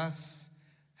good to us,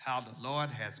 how the Lord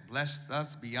has blessed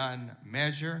us beyond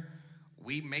measure,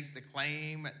 we make the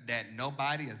claim that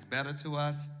nobody is better to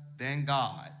us than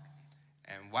God.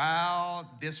 And while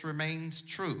this remains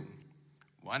true,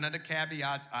 one of the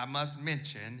caveats I must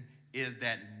mention is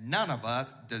that none of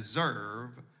us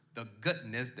deserve the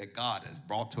goodness that God has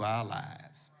brought to our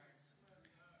lives.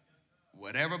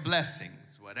 Whatever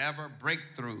blessings, whatever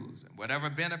breakthroughs, whatever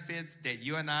benefits that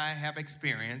you and I have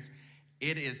experienced,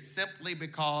 It is simply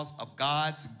because of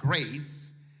God's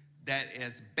grace that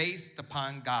is based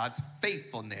upon God's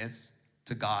faithfulness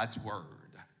to God's word.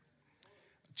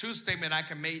 A true statement I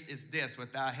can make is this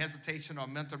without hesitation or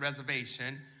mental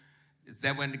reservation, is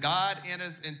that when God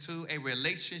enters into a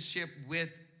relationship with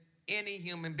any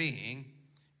human being,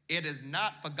 it is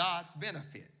not for God's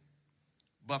benefit,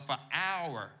 but for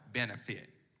our benefit.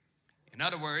 In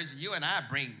other words, you and I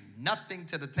bring nothing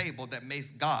to the table that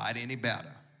makes God any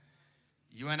better.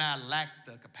 You and I lack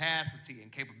the capacity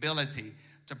and capability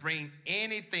to bring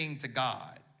anything to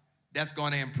God that's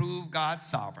going to improve God's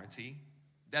sovereignty,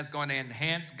 that's going to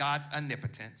enhance God's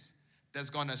omnipotence, that's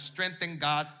going to strengthen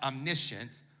God's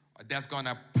omniscience, or that's going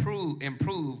to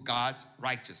improve God's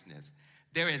righteousness.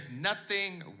 There is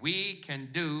nothing we can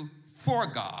do for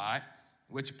God,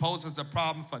 which poses a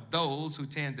problem for those who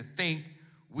tend to think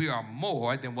we are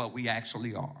more than what we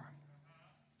actually are.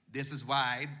 This is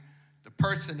why the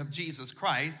person of Jesus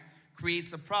Christ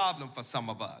creates a problem for some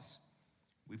of us.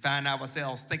 We find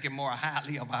ourselves thinking more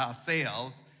highly of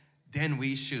ourselves than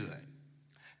we should.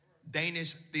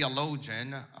 Danish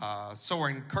theologian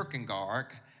Søren Kierkegaard,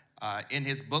 in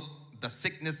his book, The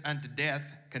Sickness Unto Death,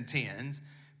 contends,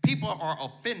 people are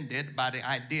offended by the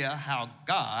idea how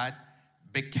God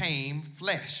became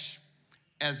flesh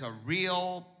as a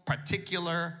real,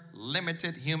 particular,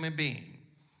 limited human being.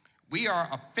 We are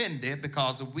offended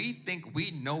because we think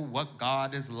we know what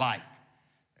God is like.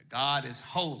 God is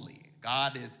holy.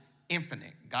 God is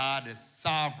infinite. God is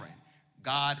sovereign.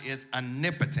 God is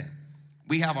omnipotent.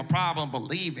 We have a problem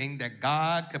believing that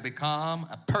God could become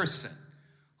a person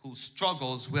who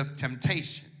struggles with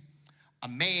temptation, a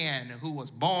man who was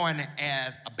born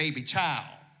as a baby child,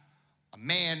 a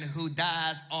man who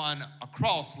dies on a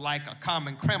cross like a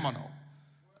common criminal,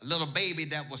 a little baby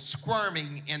that was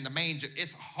squirming in the manger.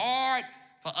 It's hard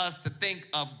for us to think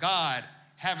of God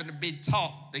having to be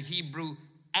taught the Hebrew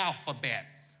alphabet,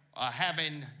 or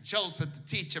having Joseph to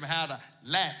teach him how to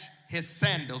latch his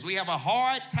sandals. We have a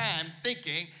hard time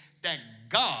thinking that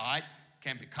God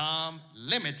can become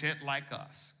limited like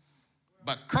us.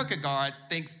 But Kierkegaard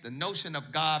thinks the notion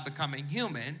of God becoming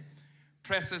human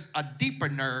presses a deeper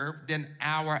nerve than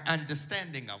our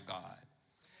understanding of God.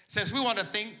 Since we want to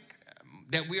think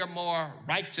that we are more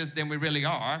righteous than we really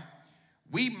are,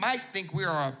 we might think we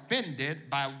are offended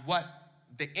by what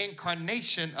the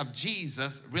incarnation of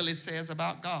Jesus really says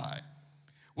about God.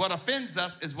 What offends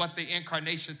us is what the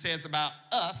incarnation says about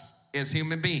us as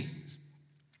human beings.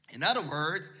 In other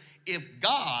words, if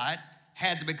God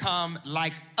had to become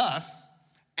like us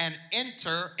and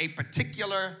enter a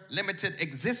particular limited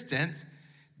existence,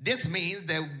 this means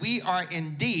that we are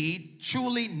indeed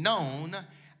truly known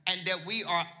and that we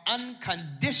are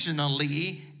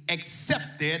unconditionally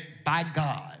accepted by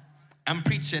God. I'm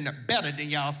preaching better than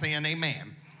y'all saying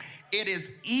amen. It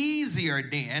is easier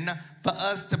then for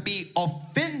us to be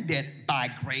offended by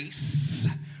grace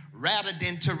rather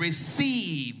than to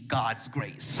receive God's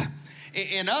grace.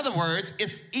 In other words,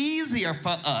 it's easier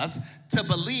for us to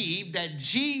believe that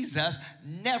Jesus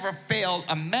never failed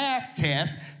a math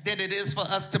test than it is for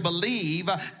us to believe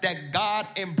that God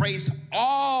embraced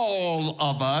all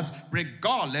of us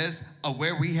regardless of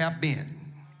where we have been.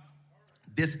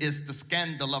 This is the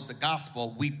scandal of the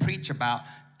gospel we preach about,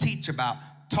 teach about,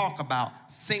 talk about,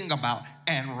 sing about,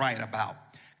 and write about.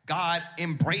 God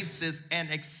embraces and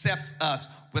accepts us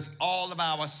with all of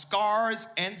our scars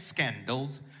and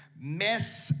scandals,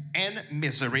 mess and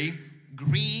misery,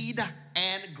 greed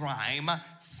and grime,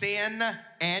 sin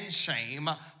and shame,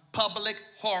 public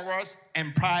horrors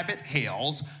and private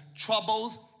hells,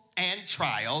 troubles and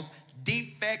trials,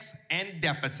 defects and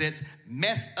deficits,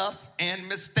 mess-ups and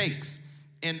mistakes.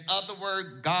 In other words,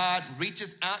 God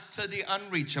reaches out to the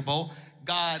unreachable,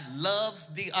 God loves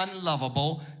the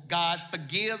unlovable, God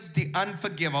forgives the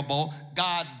unforgivable,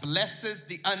 God blesses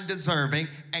the undeserving,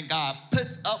 and God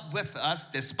puts up with us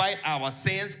despite our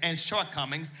sins and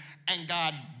shortcomings, and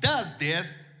God does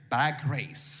this by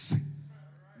grace.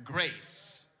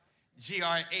 Grace.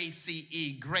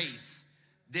 G-R-A-C-E, grace.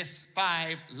 This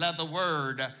 5-letter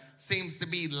word seems to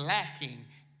be lacking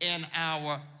in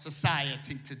our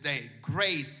society today.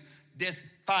 Grace, this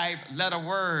 5-letter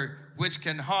word, which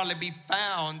can hardly be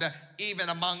found even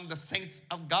among the saints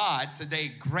of God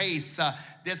today. Grace,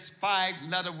 this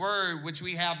 5-letter word, which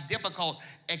we have difficult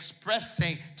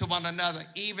expressing to one another,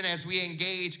 even as we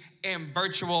engage in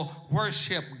virtual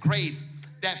worship. Grace,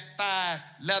 that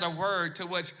 5-letter word to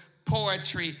which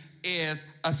poetry is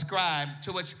ascribed,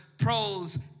 to which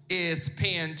prose is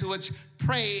penned, to which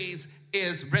praise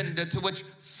is rendered, to which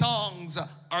songs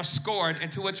are scored,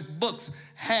 and to which books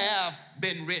have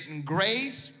been written.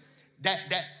 Grace,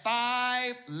 That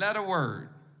 5-letter word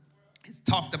is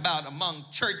talked about among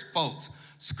church folks,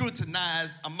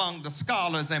 scrutinized among the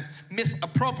scholars, and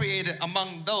misappropriated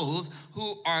among those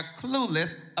who are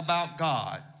clueless about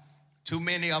God. Too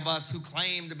many of us who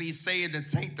claim to be saved and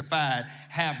sanctified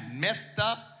have messed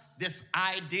up this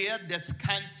idea, this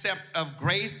concept of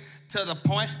grace, to the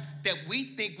point that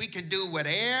we think we can do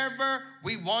whatever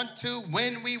we want to,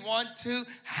 when we want to,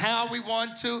 how we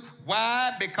want to.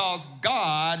 Why? Because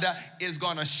God is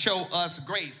going to show us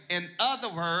grace. In other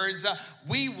words,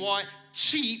 we want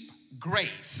cheap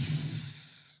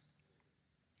grace.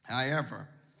 However,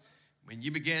 when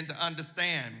you begin to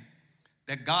understand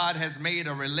that God has made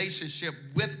a relationship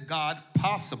with God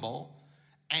possible,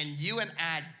 and you and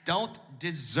I don't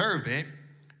deserve it,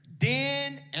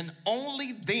 then and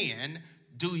only then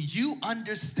do you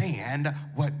understand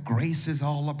what grace is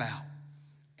all about.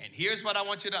 And here's what I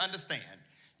want you to understand.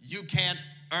 You can't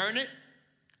earn it.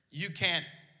 You can't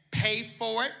pay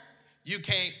for it. You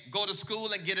can't go to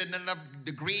school and get enough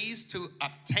degrees to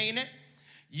obtain it.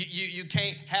 You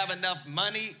can't have enough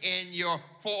money in your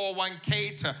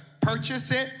 401k to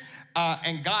purchase it.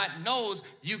 And God knows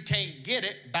you can't get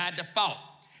it by default.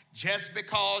 Just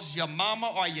because your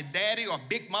mama or your daddy or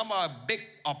big mama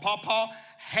or papa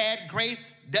had grace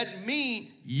doesn't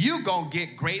mean you gonna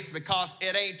get grace, because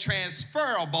it ain't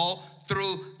transferable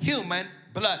through human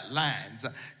bloodlines.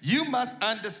 You must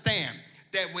understand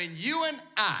that when you and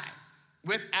I,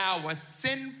 with our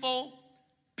sinful,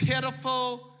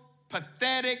 pitiful,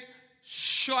 pathetic,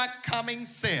 shortcoming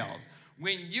selves,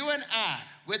 when you and I,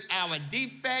 with our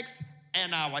defects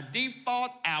and our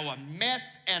defaults, our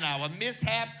mess and our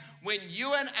mishaps, when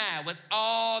you and I, with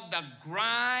all the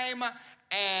grime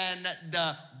and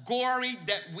the glory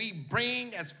that we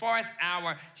bring as far as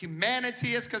our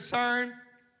humanity is concerned,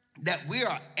 that we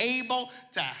are able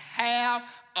to have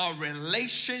a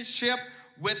relationship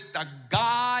with the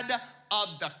God of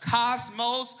the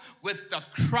cosmos, with the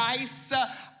Christ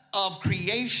of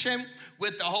creation,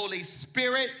 with the Holy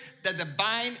Spirit, the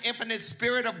divine infinite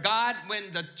Spirit of God,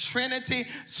 when the Trinity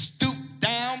stooped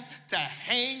down to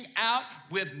hang out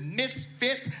with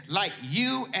misfits like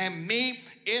you and me,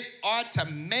 it ought to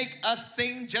make us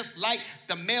sing just like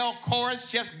the male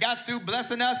chorus just got through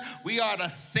blessing us. We ought to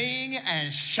sing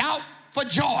and shout for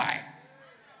joy.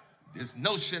 This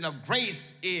notion of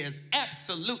grace is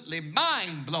absolutely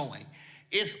mind-blowing.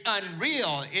 It's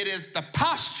unreal. It is the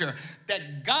posture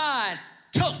that God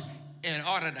took in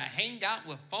order to hang out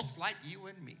with folks like you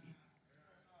and me.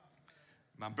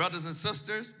 My brothers and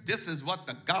sisters, this is what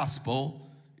the gospel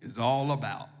is all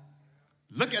about.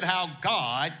 Look at how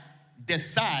God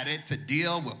decided to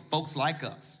deal with folks like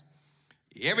us.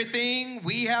 Everything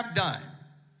we have done,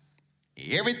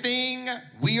 everything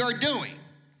we are doing,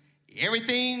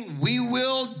 everything we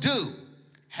will do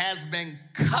has been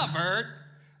covered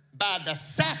by the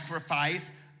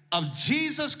sacrifice of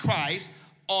Jesus Christ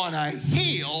on a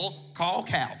hill called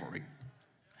Calvary.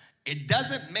 It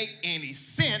doesn't make any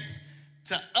sense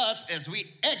to us as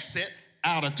we exit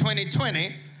out of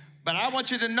 2020, but I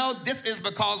want you to know this is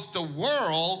because the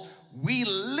world we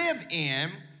live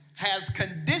in has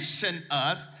conditioned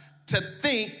us to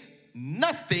think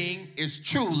nothing is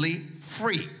truly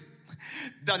free.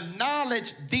 The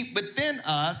knowledge deep within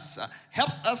us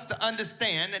helps us to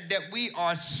understand that we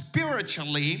are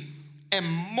spiritually and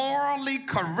morally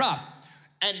corrupt,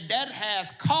 and that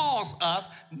has caused us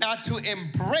not to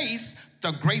embrace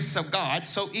the grace of God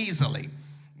so easily.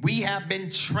 We have been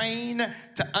trained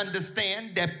to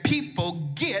understand that people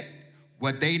get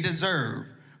what they deserve.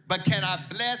 But can I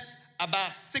bless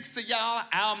about 6 of y'all?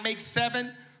 I'll make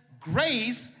 7.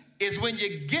 Grace is when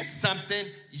you get something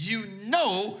you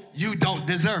know you don't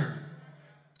deserve.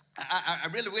 I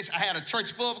really wish I had a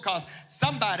church full, because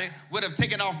somebody would have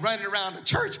taken off running around the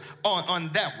church on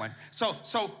that one. So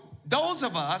those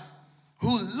of us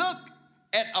who look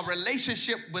at a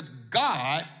relationship with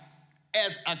God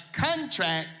as a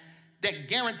contract that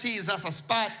guarantees us a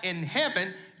spot in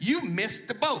heaven, you missed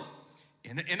the boat.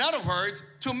 In other words,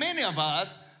 too many of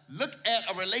us look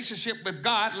at a relationship with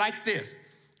God like this.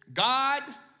 God,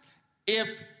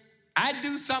 if I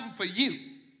do something for you,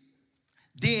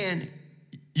 then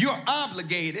you're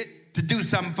obligated to do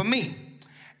something for me.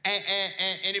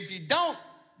 And if you don't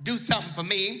do something for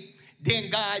me, then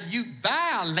God, you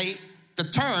violate the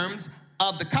terms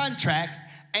of the contracts,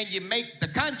 and you make the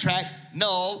contract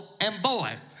null and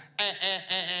void.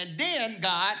 And then,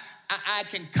 God, I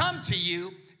can come to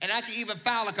you, and I can even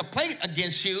file a complaint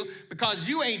against you because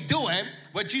you ain't doing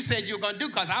what you said you were going to do,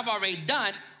 because I've already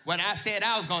done what I said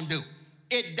I was going to do.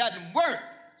 It doesn't work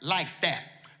like that.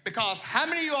 Because how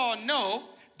many of you all know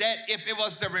that if it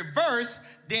was the reverse,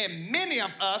 then many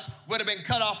of us would have been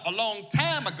cut off a long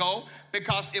time ago,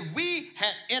 because if we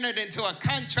had entered into a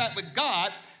contract with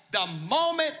God, the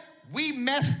moment we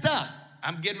messed up,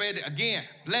 I'm getting ready again,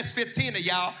 bless 15 of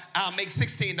y'all, I'll make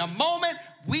 16. The moment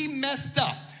we messed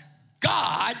up,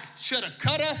 God should have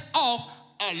cut us off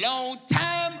a long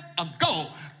time ago,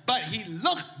 but he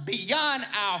looked beyond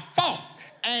our fault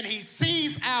and he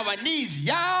sees our needs.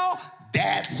 Y'all,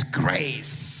 that's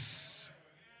grace.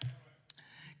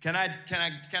 Can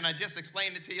I just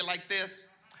explain it to you like this?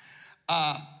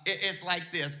 It's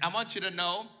like this. I want you to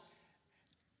know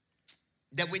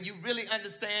that when you really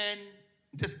understand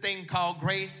this thing called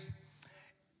grace,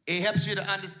 it helps you to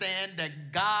understand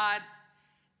that God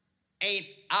ain't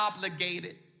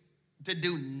obligated to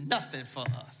do nothing for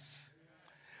us.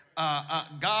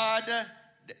 God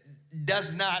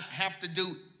does not have to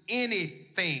do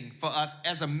anything for us.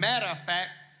 As a matter of fact,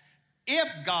 if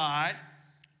God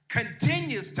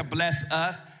continues to bless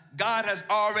us, God has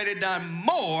already done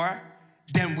more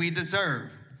than we deserve.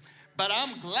 But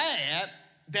I'm glad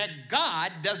that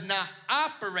God does not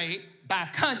operate by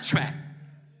contract.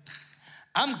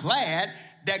 I'm glad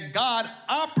that God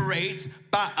operates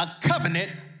by a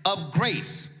covenant of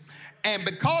grace. And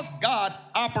because God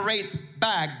operates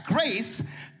by grace,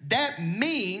 that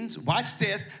means, watch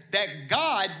this, that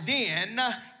God then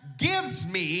gives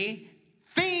me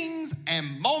things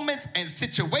and moments and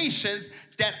situations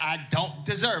that I don't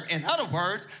deserve. In other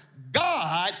words,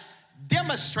 God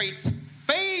demonstrates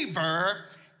favor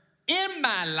in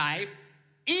my life,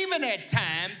 even at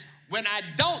times when I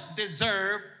don't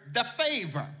deserve the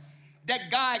favor.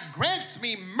 That God grants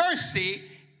me mercy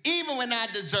even when I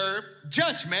deserve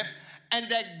judgment, and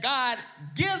that God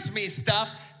gives me stuff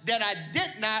that I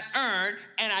did not earn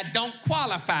and I don't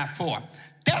qualify for.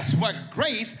 That's what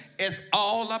grace is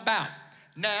all about.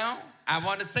 Now, I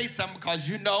want to say something, because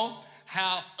you know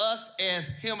how us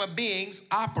as human beings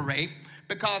operate,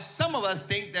 because some of us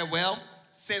think that, well,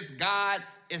 since God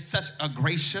is such a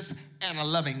gracious and a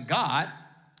loving God,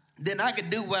 then I can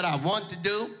do what I want to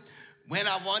do, when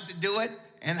I want to do it,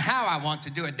 and how I want to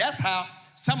do it. That's how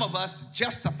some of us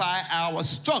justify our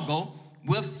struggle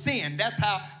with sin. That's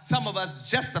how some of us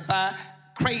justify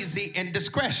crazy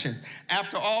indiscretions.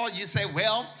 After all, you say,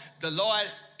 well, the Lord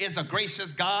is a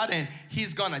gracious God and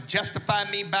he's going to justify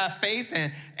me by faith,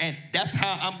 and that's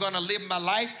how I'm going to live my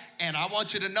life. And I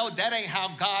want you to know that ain't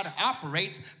how God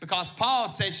operates, because Paul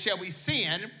says, shall we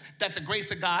sin that the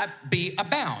grace of God be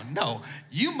abound? No,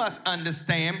 you must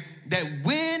understand that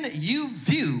when you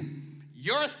view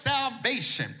your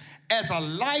salvation as a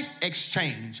life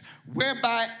exchange,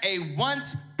 whereby a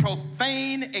once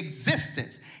profane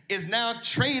existence is now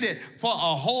traded for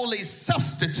a holy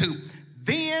substitute,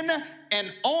 then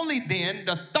and only then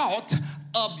the thought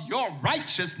of your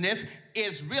righteousness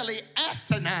is really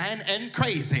asinine and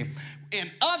crazy.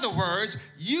 In other words,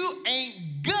 you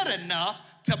ain't good enough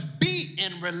to be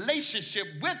in relationship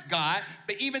with God,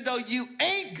 but even though you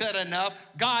ain't good enough,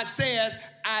 God says,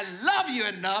 I love you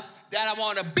enough that I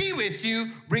want to be with you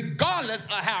regardless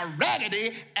of how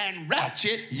raggedy and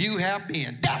ratchet you have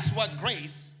been. That's what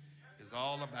grace is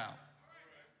all about.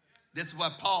 This is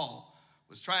what Paul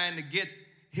was trying to get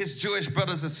his Jewish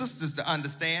brothers and sisters to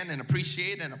understand and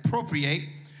appreciate and appropriate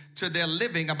to their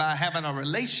living about having a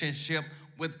relationship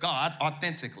with God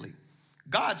authentically.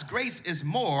 God's grace is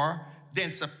more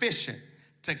than sufficient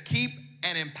to keep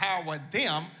and empower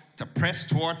them to press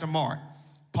toward the mark.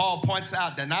 Paul points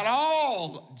out that not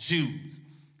all Jews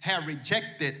have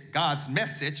rejected God's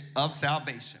message of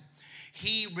salvation.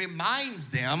 He reminds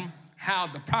them how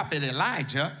the prophet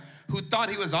Elijah, who thought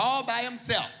he was all by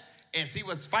himself as he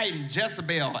was fighting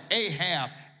Jezebel, Ahab,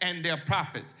 and their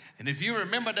prophets. And if you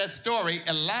remember that story,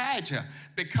 Elijah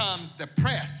becomes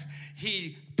depressed.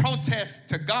 He protests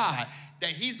to God that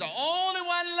he's the only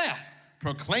one left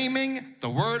proclaiming the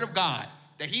word of God,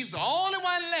 that he's the only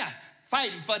one left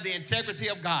fighting for the integrity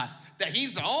of God, that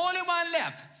he's the only one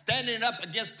left standing up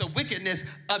against the wickedness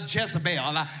of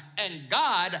Jezebel. And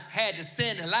God had to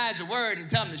send Elijah word and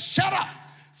tell him to shut up,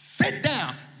 sit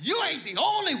down. You ain't the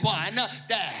only one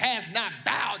that has not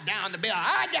bowed down to Baal.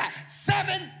 I got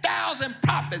 7,000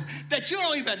 prophets that you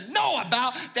don't even know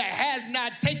about that has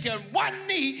not taken one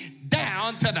knee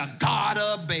down to the God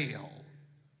of Baal.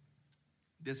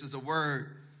 This is a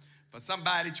word for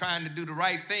somebody trying to do the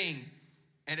right thing,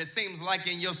 and it seems like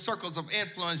in your circles of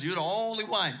influence, you're the only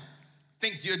one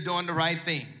think you're doing the right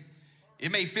thing.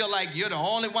 It may feel like you're the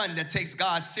only one that takes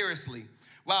God seriously,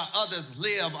 while others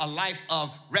live a life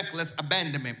of reckless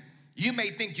abandonment. You may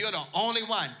think you're the only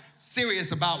one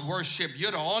serious about worship.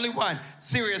 You're the only one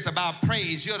serious about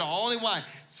praise. You're the only one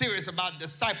serious about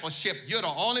discipleship. You're the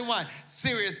only one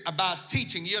serious about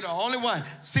teaching. You're the only one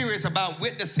serious about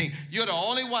witnessing. You're the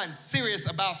only one serious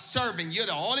about serving. You're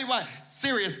the only one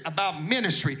serious about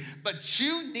ministry. But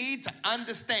you need to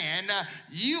understand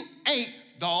you ain't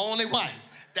the only one.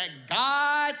 That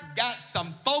God's got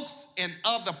some folks in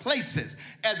other places.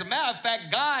 As a matter of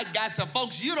fact, God got some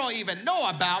folks you don't even know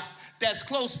about that's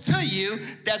close to you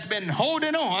that's been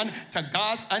holding on to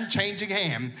God's unchanging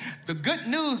hand. The good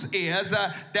news is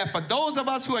that for those of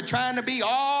us who are trying to be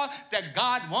all that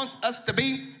God wants us to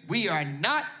be, we are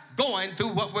not going through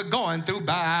what we're going through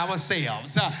by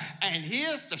ourselves. And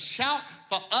here's the shout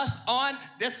for us on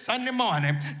this Sunday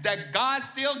morning, that God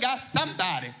still got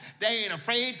somebody that ain't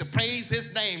afraid to praise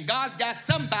his name. God's got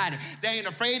somebody that ain't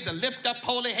afraid to lift up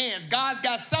holy hands. God's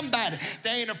got somebody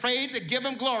that ain't afraid to give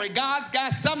him glory. God's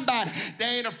got somebody that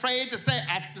ain't afraid to say,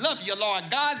 I love you, Lord.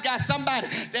 God's got somebody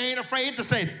that ain't afraid to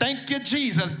say, thank you,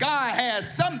 Jesus. God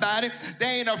has somebody that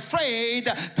ain't afraid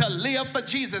to live for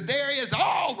Jesus. There is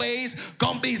always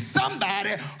gonna be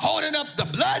somebody holding up the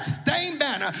blood-stained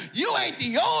banner. You ain't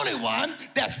the only one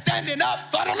that's standing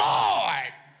up for the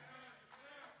Lord.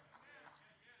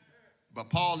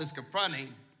 But Paul is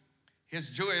confronting his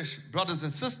Jewish brothers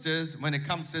and sisters when it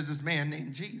comes to this man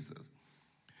named Jesus.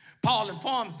 Paul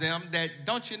informs them that,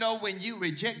 don't you know, when you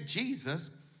reject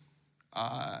Jesus,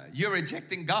 you're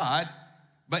rejecting God.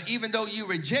 But even though you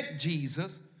reject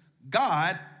Jesus,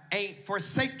 God ain't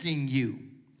forsaking you.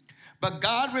 But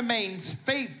God remains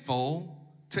faithful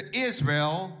to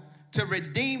Israel to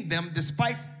redeem them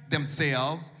despite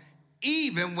themselves,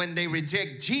 even when they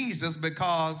reject Jesus,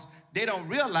 because they don't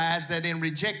realize that in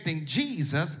rejecting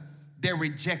Jesus, they're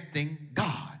rejecting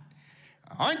God.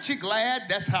 Aren't you glad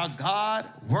that's how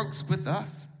God works with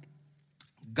us?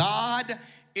 God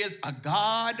is a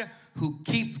God who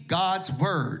keeps God's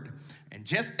word. And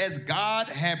just as God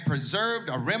had preserved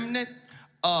a remnant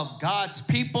of God's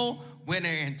people when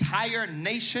an entire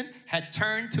nation had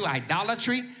turned to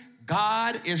idolatry,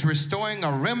 God is restoring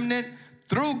a remnant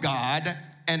through God,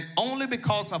 and only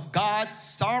because of God's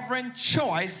sovereign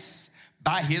choice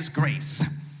by his grace.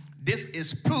 This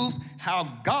is proof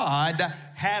how God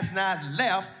has not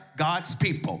left God's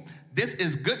people. This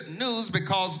is good news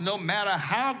because no matter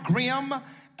how grim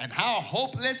and how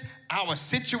hopeless our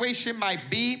situation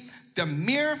might be, the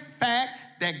mere fact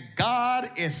that God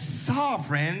is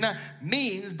sovereign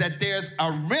means that there's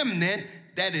a remnant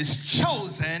that is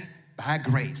chosen by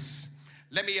grace.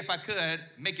 Let me, if I could,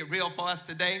 make it real for us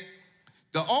today.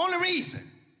 The only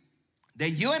reason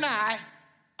that you and I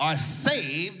are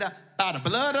saved by the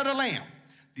blood of the Lamb,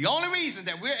 the only reason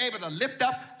that we're able to lift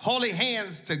up holy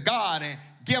hands to God and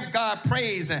give God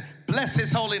praise and bless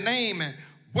his holy name and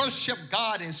worship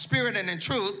God in spirit and in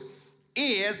truth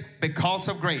is because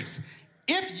of grace.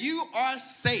 If you are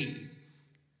saved,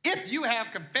 if you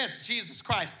have confessed Jesus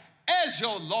Christ as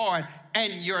your Lord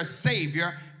and your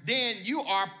Savior, then you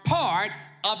are part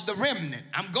of the remnant.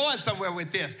 I'm going somewhere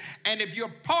with this. And if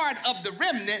you're part of the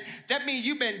remnant, that means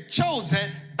you've been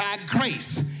chosen by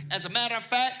grace. As a matter of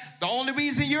fact, the only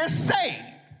reason you're saved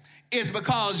is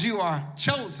because you are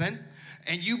chosen,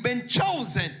 and you've been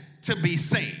chosen to be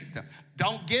saved.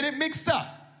 Don't get it mixed up.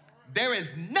 There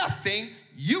is nothing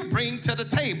you bring to the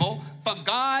table for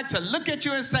God to look at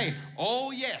you and say,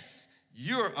 oh yes,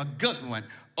 you're a good one.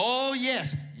 Oh,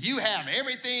 yes, you have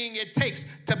everything it takes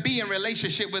to be in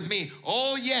relationship with me.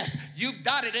 Oh, yes, you've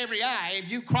dotted every I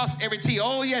and you crossed every T.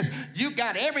 Oh, yes, you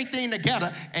got everything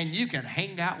together and you can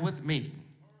hang out with me.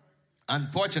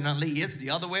 Unfortunately, it's the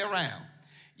other way around.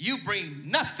 You bring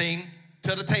nothing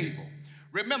to the table.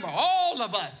 Remember, all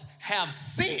of us have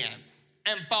sinned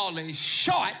and fallen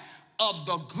short of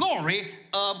the glory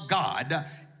of God.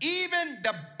 Even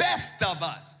the best of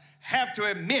us have to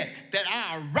admit that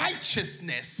our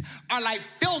righteousness are like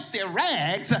filthy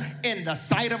rags in the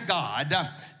sight of God.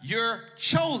 You're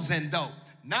chosen, though,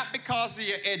 not because of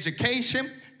your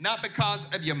education, not because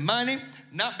of your money,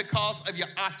 not because of your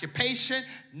occupation,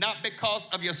 not because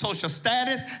of your social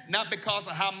status, not because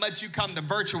of how much you come to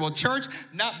virtual church,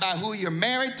 not by who you're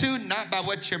married to, not by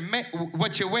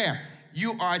what you wear.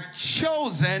 You are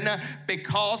chosen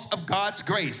because of God's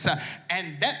grace.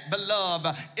 And that,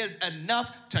 beloved, is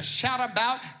enough to shout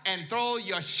about and throw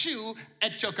your shoe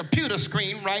at your computer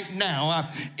screen right now.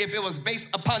 If it was based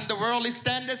upon the worldly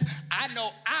standards, I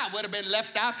know I would have been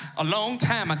left out a long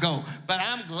time ago. But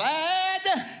I'm glad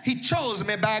he chose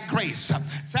me by grace.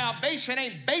 Salvation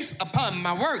ain't based upon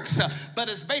my works, but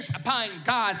it's based upon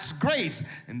God's grace.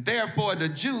 And therefore, the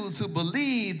Jews who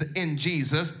believed in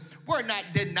Jesus were not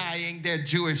denying their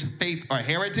Jewish faith or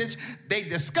heritage. They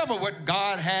discovered what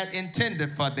God had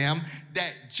intended for them,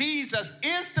 that Jesus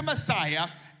is the Messiah,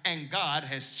 and God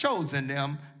has chosen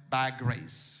them by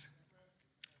grace.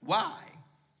 Why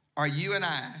are you and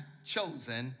I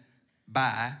chosen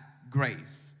by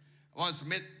grace? I want to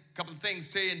submit a couple of things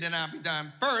to you, and then I'll be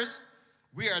done. First,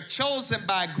 we are chosen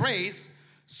by grace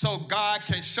so God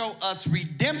can show us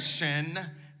redemption,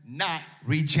 not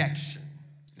rejection.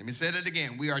 Let me say that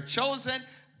again. We are chosen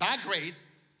by grace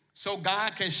so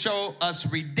God can show us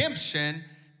redemption,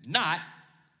 not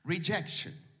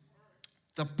rejection.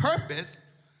 The purpose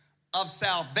of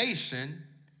salvation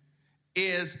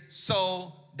is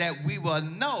so that we will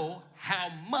know how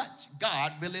much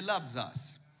God really loves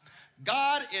us.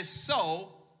 God is so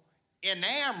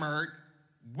enamored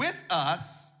with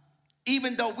us,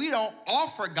 even though we don't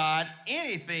offer God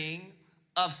anything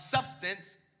of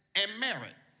substance and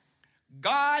merit.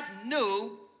 God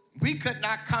knew we could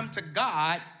not come to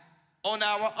God on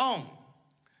our own.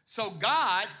 So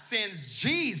God sends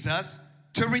Jesus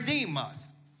to redeem us.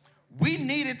 We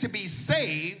needed to be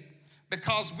saved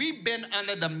because we've been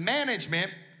under the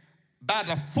management by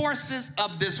the forces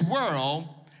of this world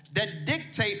that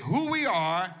dictate who we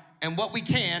are and what we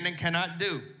can and cannot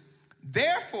do.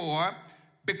 Therefore,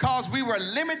 because we were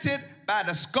limited by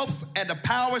the scopes and the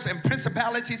powers and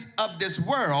principalities of this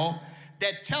world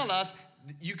that tell us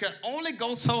you can only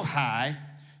go so high,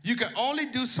 you can only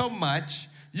do so much,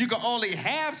 you can only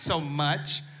have so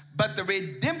much, but the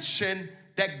redemption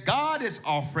that God is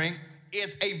offering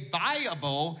is a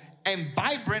viable and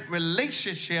vibrant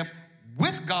relationship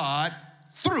with God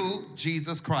through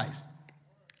Jesus Christ.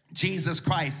 Jesus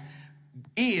Christ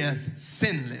is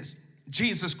sinless.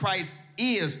 Jesus Christ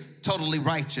is totally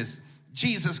righteous.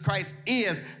 Jesus Christ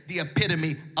is the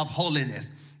epitome of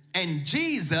holiness. And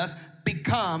Jesus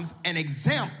becomes an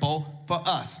example for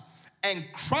us. And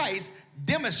Christ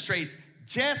demonstrates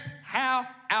just how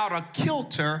out of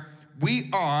kilter we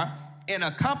are in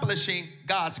accomplishing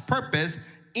God's purpose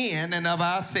in and of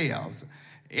ourselves.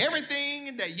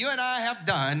 Everything that you and I have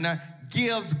done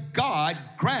gives God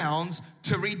grounds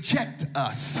to reject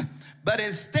us. But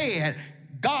instead,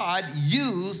 God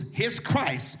used his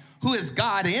Christ, who is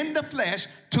God in the flesh,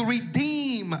 to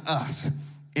redeem us.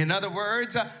 In other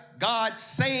words, God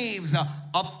saves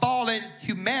a fallen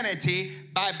humanity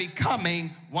by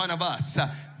becoming one of us.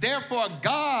 Therefore,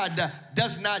 God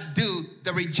does not do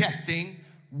the rejecting.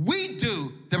 We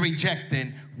do the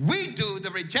rejecting. We do the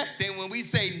rejecting when we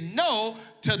say no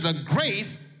to the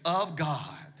grace of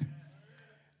God.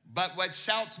 But what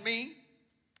shouts me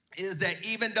is that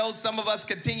even though some of us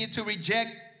continue to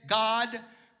reject God,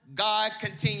 God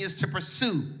continues to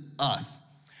pursue us.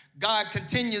 God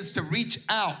continues to reach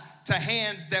out to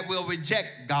hands that will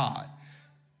reject God,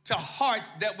 to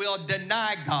hearts that will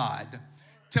deny God,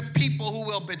 to people who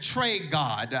will betray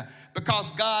God, because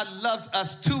God loves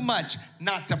us too much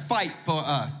not to fight for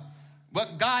us.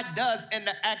 What God does in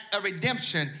the act of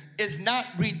redemption is not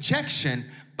rejection,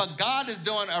 but God is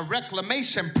doing a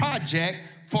reclamation project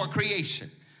for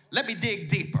creation. Let me dig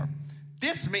deeper.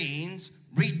 This means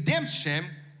redemption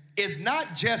is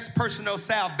not just personal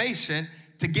salvation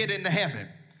to get into heaven.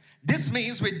 This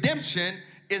means redemption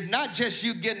is not just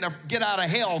you getting a get out of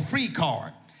hell free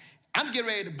card. I'm getting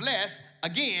ready to bless,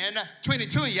 again,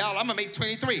 22 of y'all, I'm gonna make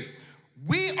 23.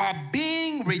 We are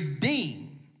being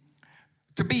redeemed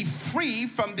to be free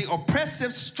from the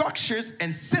oppressive structures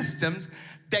and systems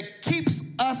that keeps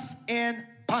us in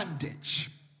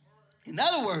bondage. In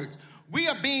other words, we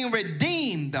are being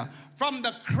redeemed from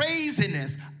the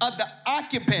craziness of the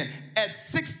occupant at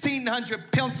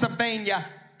 1600 Pennsylvania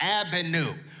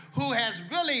Avenue, who has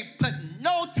really put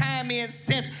no time in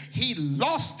since he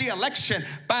lost the election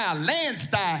by a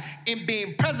landslide in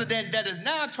being president, that is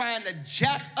now trying to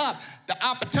jack up the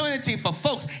opportunity for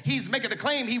folks. He's making a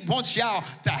claim he wants y'all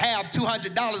to have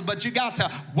 $200, but you got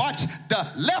to watch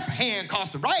the left hand, because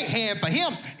the right hand for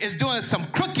him is doing some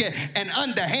crooked and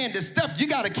underhanded stuff. You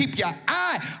got to keep your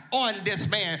eye on this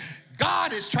man.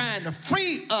 God is trying to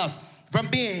free us from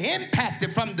being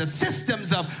impacted from the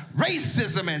systems of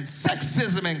racism and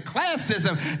sexism and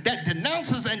classism that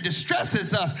denounces and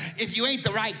distresses us if you ain't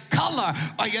the right color,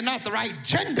 or you're not the right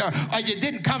gender, or you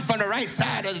didn't come from the right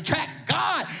side of the track.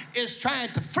 God is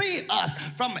trying to free us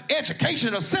from an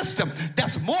educational system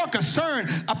that's more concerned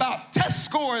about test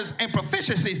scores and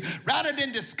proficiencies rather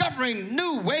than discovering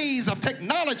new ways of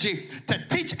technology to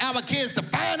teach our kids to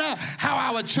find out how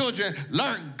our children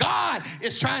learn. God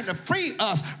is trying to free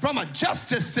us from a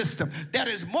justice system that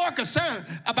is more concerned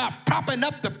about propping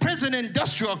up the prison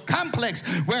industrial complex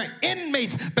where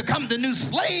inmates become the new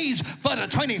slaves for the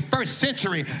 21st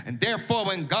century. And therefore,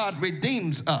 when God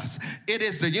redeems us, it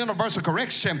is the universal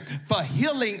correction for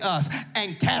healing us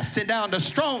and casting down the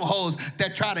strongholds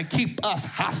that try to keep us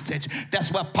hostage.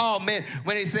 That's what Paul meant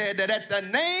when he said that at the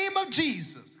name of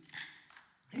Jesus,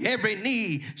 every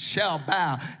knee shall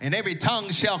bow and every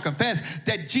tongue shall confess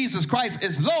that Jesus Christ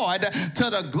is Lord, to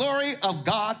the glory of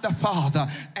God the Father.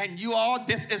 And you all,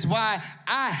 this is why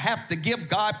I have to give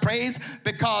God praise,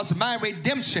 because my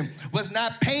redemption was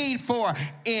not paid for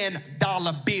in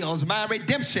dollar bills. My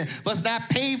redemption was not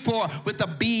paid for with a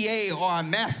BA or a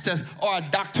master's or a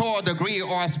doctoral degree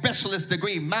or a specialist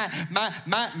degree.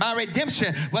 My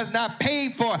redemption was not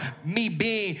paid for me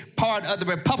being part of the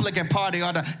Republican Party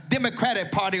or the Democratic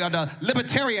Party or the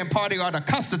Libertarian Party or the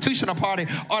Constitutional Party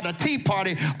or the Tea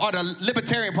Party or the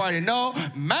Libertarian Party. No,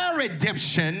 my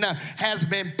redemption has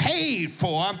been paid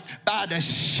for by the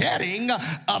shedding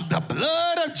of the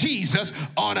blood of Jesus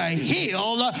on a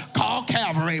hill called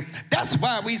Calvary. That's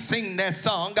why we sing that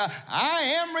song, I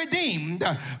am redeemed,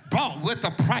 bought with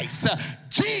a price.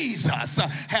 Jesus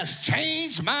has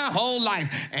changed my whole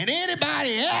life. And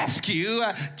anybody ask you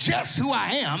just who I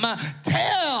am,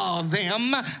 tell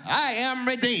them I am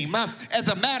redeemed. As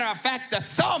a matter of fact, the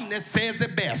psalmist says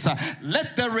it best.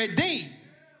 Let the redeemed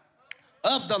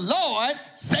of the Lord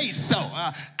say so.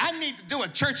 I need to do a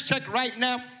church check right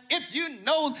now. If you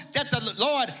know that the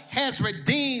Lord has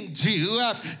redeemed you,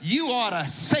 you ought to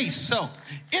say so.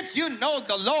 If you know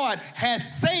the Lord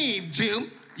has saved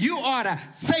you, you ought to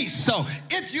say so.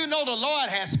 If you know the Lord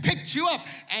has picked you up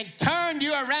and turned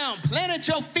you around, planted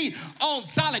your feet on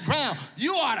solid ground,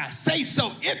 you ought to say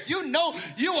so. If you know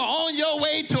you are on your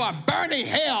way to a burning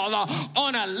hell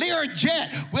on a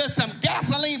Learjet with some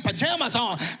gasoline pajamas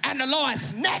on, and the Lord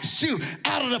snatched you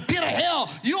out of the pit of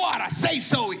hell, you ought to say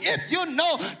so. If you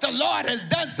know the Lord has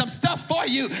done some stuff for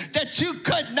you that you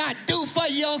could not do for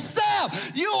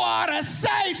yourself, you ought to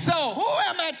say so. Who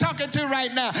am I talking to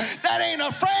right now that ain't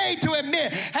afraid to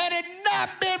admit, had it not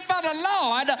been for the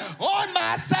Lord on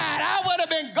my side, I would have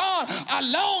been gone a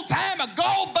long time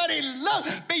ago, but he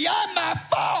looked beyond my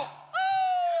fault.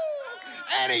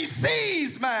 Ooh, and he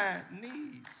sees my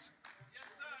needs.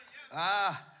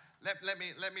 Let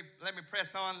me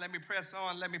press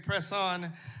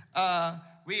on.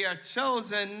 We are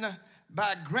chosen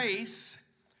by grace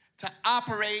to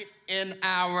operate in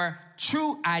our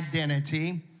true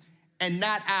identity and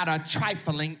not out of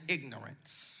trifling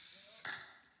ignorance.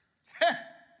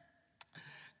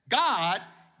 God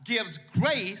gives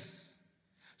grace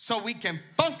so we can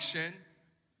function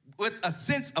with a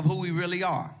sense of who we really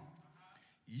are.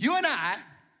 You and I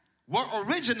were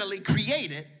originally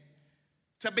created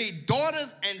to be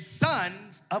daughters and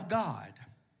sons of God.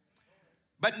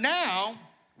 But now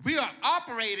we are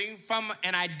operating from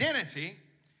an identity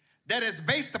that is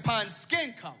based upon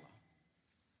skin color,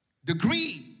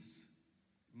 degrees,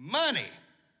 money,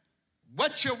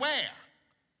 what you wear,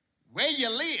 where you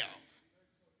live,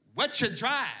 what you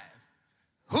drive,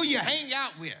 who you hang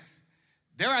out with.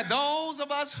 There are those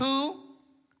of us who,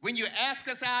 when you ask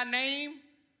us our name,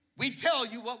 we tell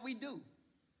you what we do.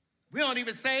 We don't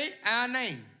even say our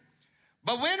name.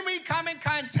 But when we come in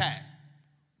contact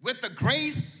with the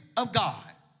grace of God,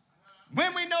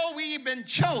 when we know we've been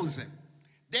chosen,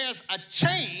 there's a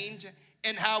change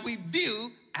in how we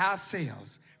view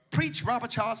ourselves. Preach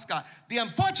Robert Charles Scott. The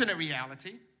unfortunate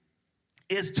reality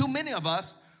is too many of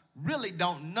us really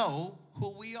don't know who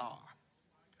we are.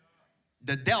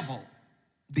 The devil,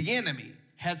 the enemy,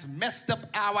 has messed up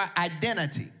our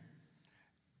identity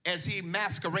as he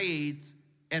masquerades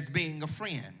as being a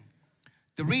friend.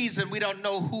 The reason we don't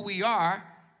know who we are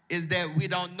is that we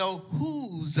don't know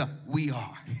whose we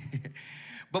are.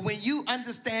 But when you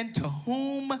understand to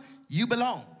whom you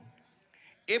belong,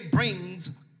 it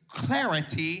brings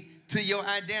clarity to your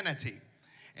identity.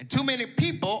 And too many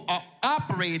people are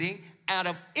operating out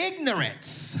of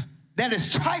ignorance that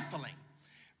is trifling,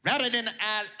 rather than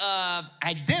out of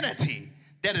identity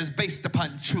that is based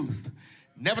upon truth.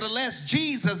 Nevertheless,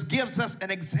 Jesus gives us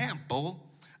an example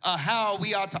of how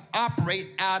we are to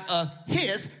operate out of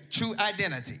his true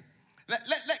identity.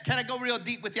 Can I go real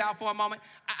deep with y'all for a moment?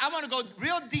 I want to go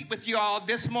real deep with you all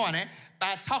this morning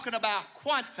by talking about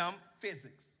quantum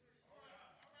physics.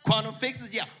 Quantum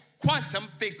physics? Yeah, quantum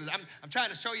physics. I'm trying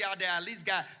to show y'all that I at least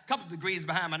got a couple degrees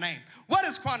behind my name. What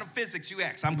is quantum physics, you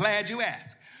ask? I'm glad you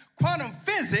asked. Quantum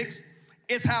physics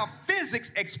is how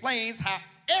physics explains how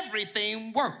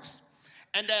everything works,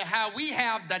 and that how we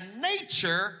have the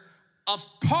nature of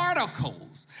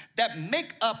particles that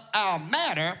make up our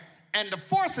matter and the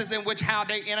forces in which how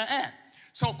they interact.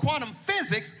 So quantum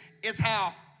physics is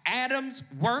how atoms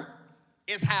work,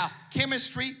 is how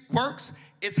chemistry works,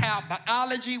 is how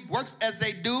biology works as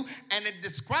they do, and it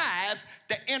describes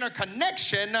the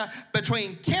interconnection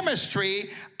between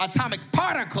chemistry, atomic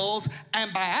particles,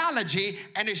 and biology,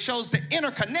 and it shows the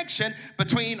interconnection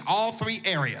between all three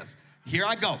areas. Here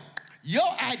I go. Your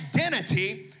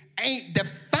identity ain't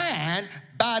defined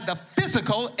by the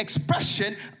physical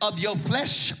expression of your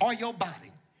flesh or your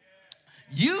body.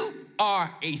 You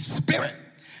are a spirit.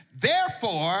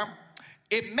 Therefore,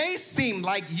 it may seem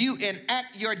like you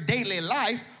enact your daily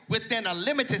life within a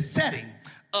limited setting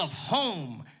of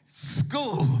home,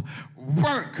 school,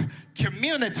 work,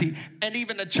 community, and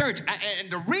even the church. And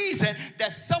the reason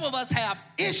that some of us have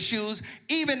issues,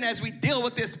 even as we deal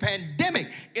with this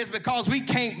pandemic, is because we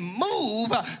can't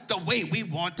move the way we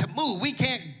want to move. We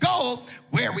can't go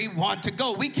where we want to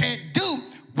go. We can't do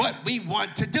what we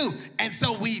want to do. And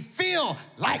so we feel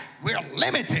like we're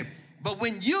limited. But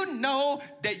when you know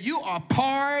that you are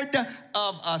part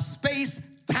of a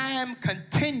space-time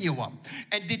continuum,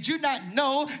 and did you not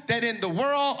know that in the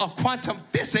world of quantum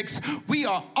physics, we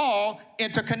are all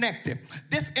interconnected?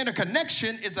 This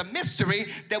interconnection is a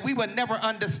mystery that we will never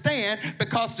understand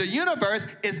because the universe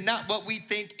is not what we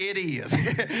think it is.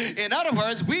 In other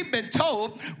words, we've been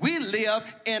told we live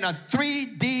in a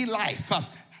 3D life,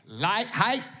 light,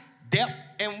 height, depth,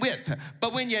 and width.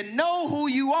 But when you know who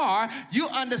you are, you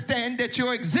understand that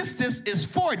your existence is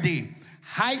 4D,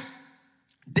 height,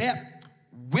 depth,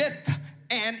 width,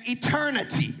 and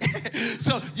eternity.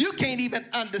 So you can't even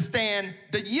understand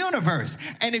the universe.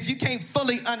 And if you can't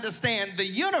fully understand the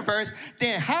universe,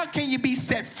 then how can you be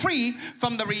set free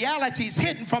from the realities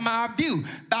hidden from our view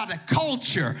by the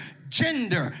culture,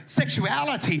 gender,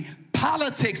 sexuality,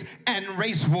 politics, and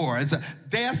race wars?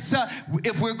 This,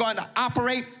 if we're going to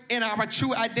operate in our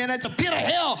true identity, Peter,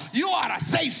 hell, you ought to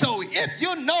say so. If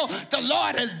you know the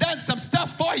Lord has done some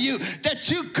stuff for you that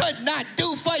you could not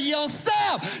do for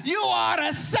yourself, you ought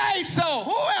to say so.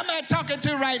 Who am I talking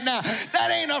to right now that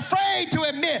ain't afraid to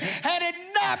admit, had it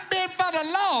not been for the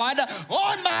Lord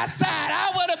on my side,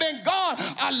 I would have been gone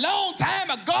a long time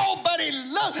ago, but he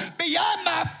looked beyond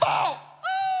my fault.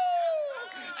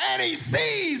 And he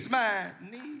sees my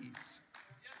needs.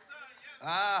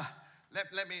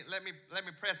 Let me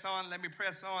press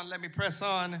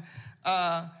on.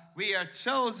 We are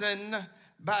chosen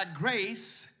by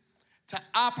grace to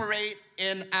operate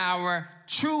in our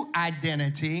true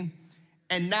identity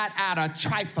and not out of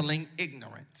trifling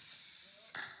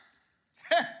ignorance.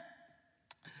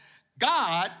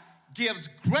 God gives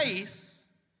grace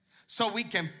so we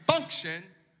can function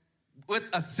with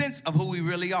a sense of who we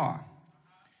really are.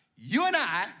 You and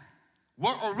I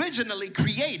were originally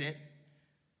created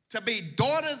to be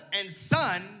daughters and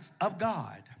sons of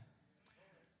God.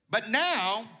 But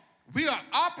now we are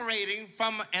operating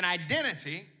from an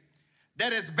identity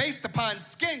that is based upon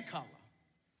skin color,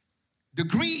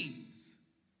 degrees,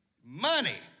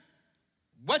 money,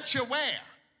 what you wear,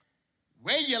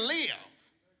 where you live,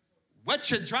 what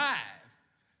you drive,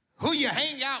 who you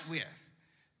hang out with.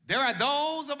 There are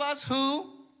those of us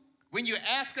who, when you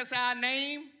ask us our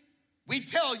name, we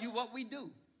tell you what we do.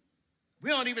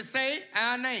 We don't even say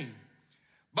our name.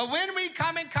 But when we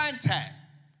come in contact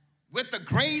with the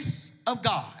grace of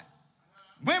God,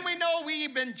 when we know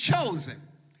we've been chosen,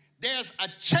 there's a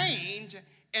change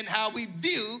in how we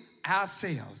view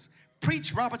ourselves.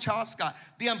 Preach Robert Charles Scott.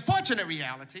 The unfortunate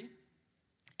reality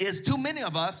is too many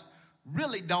of us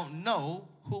really don't know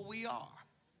who we are.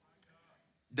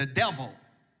 The devil,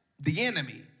 the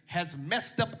enemy, has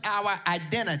messed up our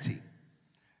identity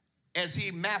as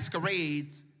he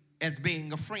masquerades as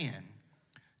being a friend.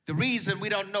 The reason we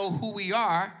don't know who we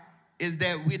are is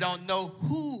that we don't know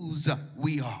whose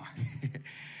we are.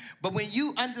 But when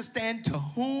you understand to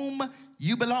whom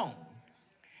you belong,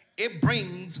 it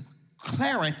brings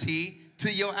clarity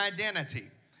to your identity.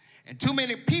 And too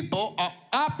many people are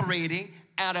operating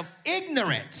out of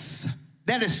ignorance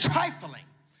that is trifling,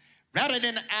 rather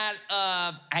than out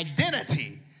of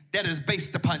identity that is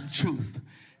based upon truth.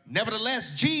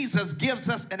 Nevertheless, Jesus gives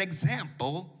us an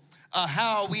example of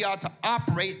how we are to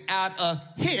operate out of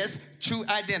his true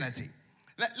identity.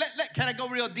 Can I go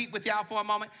real deep with y'all for a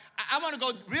moment? I want to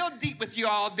go real deep with you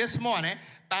all this morning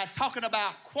by talking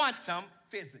about quantum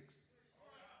physics.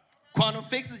 Quantum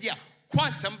physics? Yeah,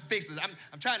 quantum physics.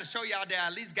 I'm trying to show y'all that I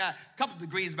at least got a couple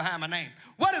degrees behind my name.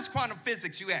 What is quantum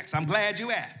physics, you ask? I'm glad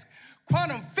you asked.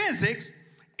 Quantum physics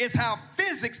is how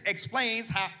physics explains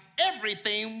how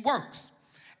everything works,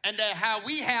 and that how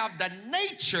we have the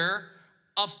nature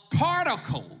of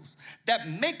particles that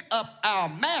make up our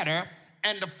matter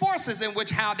and the forces in which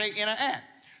how they interact.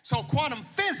 So quantum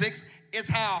physics is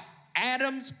how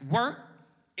atoms work,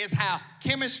 is how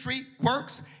chemistry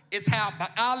works, is how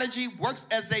biology works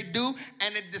as they do,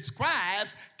 and it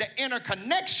describes the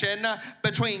interconnection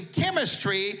between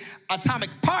chemistry, atomic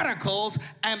particles,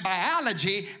 and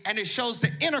biology, and it shows the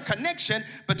interconnection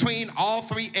between all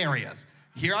three areas.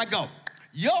 Here I go.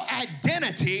 Your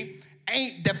identity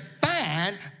ain't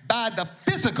defined by the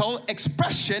physical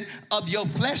expression of your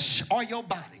flesh or your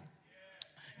body.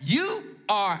 You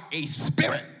are a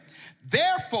spirit.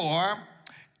 Therefore,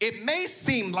 it may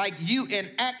seem like you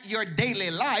enact your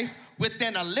daily life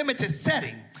within a limited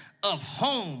setting of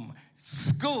home,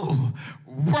 school,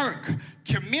 work,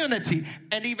 community,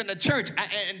 and even the church.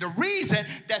 And the reason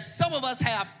that some of us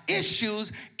have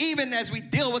issues, even as we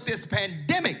deal with this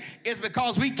pandemic, is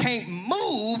because we can't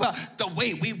move the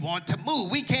way we want to move.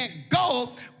 We can't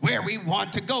go where we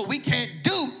want to go. We can't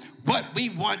do what we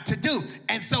want to do.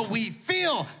 And so we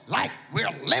feel like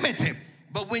we're limited.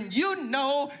 But when you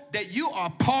know that you are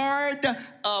part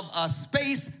of a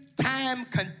space-time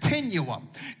continuum,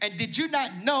 and did you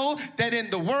not know that in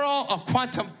the world of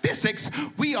quantum physics,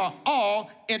 we are all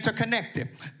interconnected?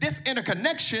 This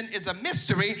interconnection is a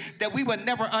mystery that we will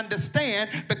never understand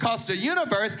because the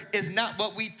universe is not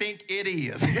what we think it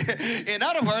is. In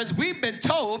other words, we've been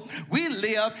told we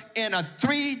live in a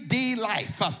 3D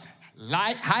life,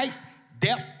 light, height,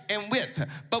 depth, and width.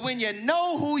 But when you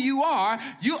know who you are,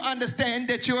 you understand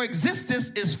that your existence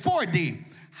is 4D,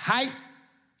 height,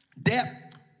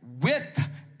 depth, width,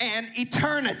 and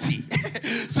eternity.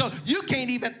 So you can't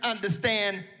even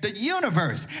understand the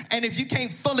universe. And if you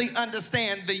can't fully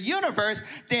understand the universe,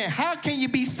 then how can you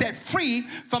be set free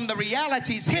from the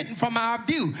realities hidden from our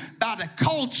view by the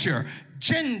culture,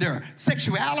 gender,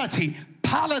 sexuality,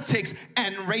 politics,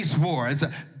 and race wars?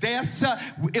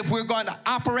 If we're going to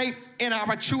operate in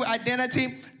our true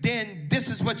identity, then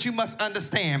this is what you must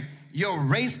understand. Your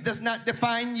race does not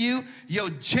define you. Your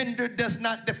gender does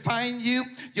not define you.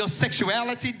 Your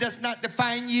sexuality does not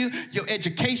define you. Your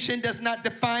education does not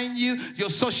define you. Your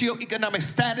socioeconomic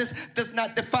status does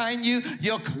not define you.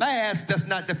 Your class does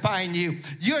not define you.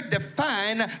 You're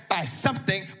defined by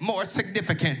something more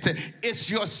significant. It's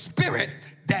your spirit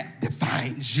that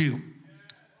defines you.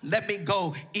 Let me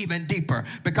go even deeper,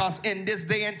 because in this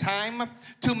day and time,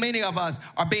 too many of us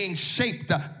are being shaped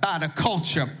by the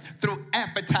culture through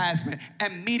advertisement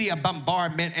and media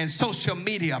bombardment and social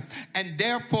media. And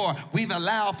therefore, we've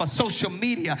allowed for social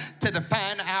media to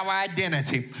define our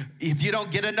identity. If you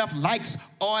don't get enough likes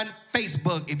on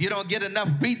Facebook, if you don't get enough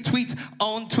retweets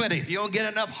on Twitter, if you don't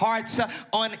get enough hearts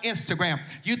on Instagram,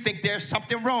 you think there's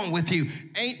something wrong with you.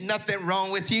 Ain't nothing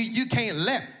wrong with you. You can't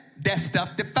let that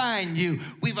stuff define you.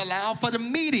 We've allowed for the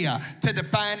media to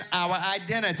define our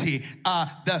identity,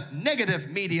 the negative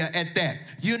media at that.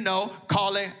 You know,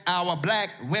 calling our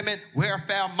black women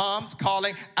welfare moms,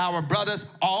 calling our brothers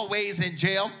always in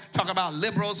jail, talking about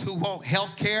liberals who want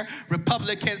health care,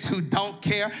 Republicans who don't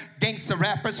care, gangster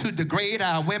rappers who degrade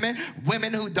our women,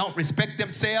 women who don't respect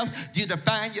themselves. You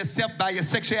define yourself by your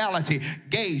sexuality,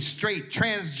 gay, straight,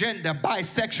 transgender,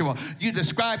 bisexual. You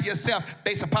describe yourself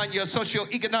based upon your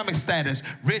socioeconomic status,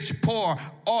 rich, poor,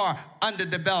 or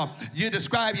underdeveloped. You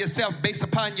describe yourself based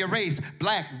upon your race,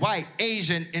 black, white,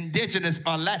 Asian, indigenous,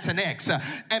 or Latinx.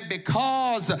 And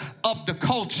because of the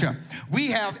culture, we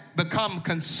have become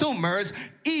consumers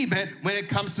even when it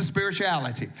comes to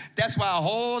spirituality. That's why a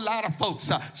whole lot of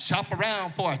folks shop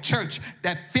around for a church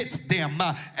that fits them,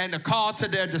 and the call to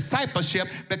their discipleship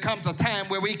becomes a time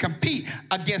where we compete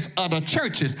against other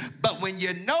churches. But when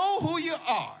you know who you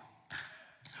are,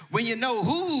 when you know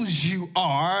whose you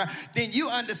are, then you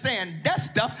understand that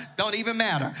stuff don't even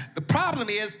matter. The problem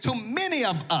is too many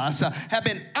of us have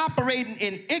been operating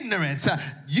in ignorance,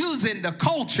 using the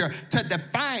culture to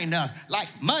define us, like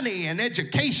money and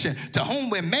education, to whom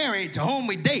we're married, to whom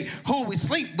we date, who we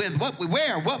sleep with, what we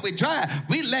wear, what we drive.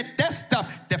 We let that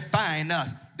stuff define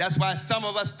us. That's why some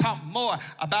of us talk more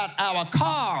about our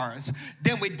cars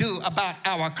than we do about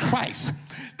our Christ.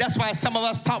 That's why some of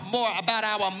us talk more about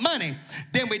our money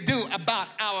than we do about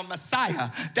our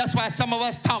Messiah. That's why some of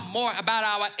us talk more about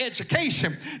our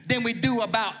education than we do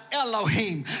about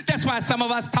Elohim. That's why some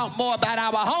of us talk more about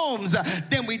our homes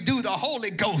than we do the Holy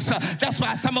Ghost. That's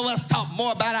why some of us talk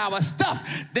more about our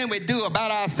stuff than we do about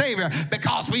our Savior,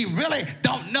 because we really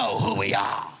don't know who we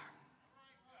are.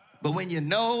 But when you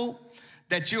know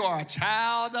that you are a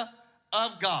child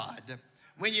of God,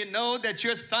 when you know that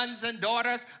you're sons and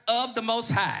daughters of the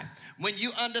Most High, when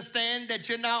you understand that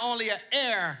you're not only an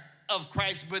heir of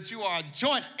Christ, but you are a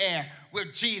joint heir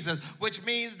with Jesus, which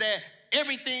means that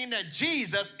everything that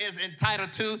Jesus is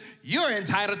entitled to, you're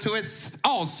entitled to it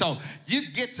also. You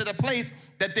get to the place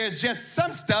that there's just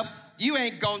some stuff you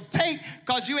ain't gonna take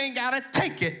because you ain't gotta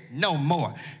take it no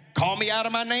more. Call me out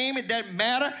of my name, it doesn't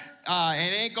matter.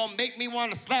 It ain't gonna make me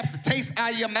want to slap the taste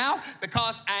out of your mouth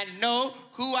because I know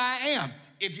who I am.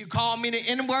 If you call me the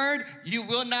N-word, you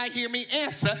will not hear me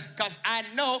answer because I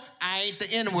know I ain't the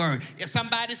N-word. If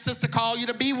somebody's sister call you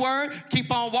the B-word,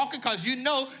 keep on walking because you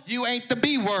know you ain't the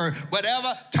B-word.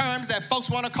 Whatever terms that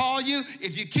folks want to call you,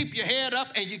 if you keep your head up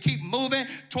and you keep moving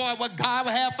toward what God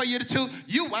will have for you to do,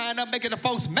 you wind up making the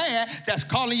folks mad that's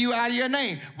calling you out of your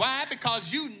name. Why?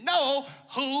 Because you know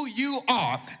who you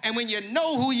are. And when you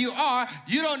know who you are,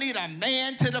 you don't need a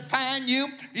man to define you.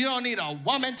 You don't need a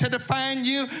woman to define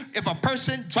you. If a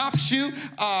person drops you,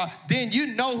 then you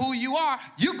know who you are.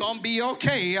 You're going to be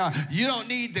okay. You don't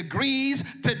need degrees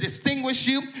to distinguish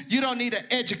you. You don't need an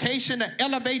education to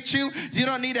elevate you. You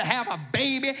don't need to have a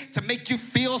baby to make you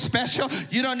feel special.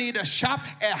 You don't need to shop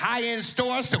at high-end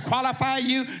stores to qualify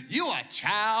you. You are a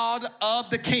child of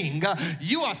the King.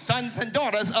 You are sons and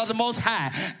daughters of the Most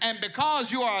High. And because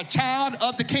you are a child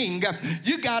of the King,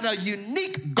 you got a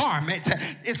unique garment.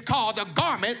 It's called the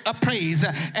garment of praise,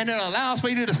 and it allows for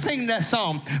you to sing that song.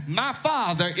 My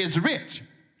Father is rich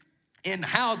in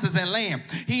houses and land.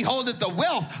 He holdeth the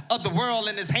wealth of the world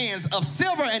in his hands, of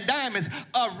silver and diamonds,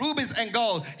 of rubies and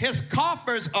gold. His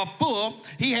coffers are full.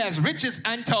 He has riches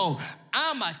untold.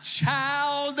 I'm a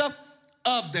child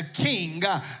of the King.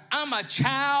 I'm a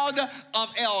child of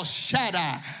El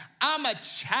Shaddai. I'm a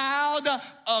child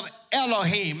of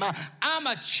Elohim. I'm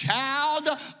a child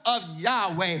of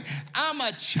Yahweh. I'm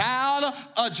a child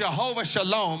of Jehovah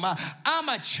Shalom. I'm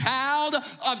a child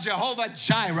of Jehovah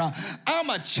Jireh. I'm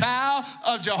a child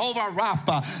of Jehovah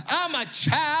Rapha. I'm a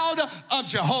child of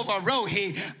Jehovah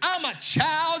Rohi. I'm a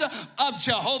child of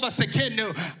Jehovah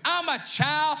Sekinu. I'm a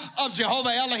child of Jehovah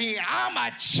Elohim. I'm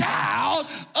a child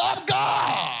of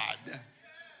God.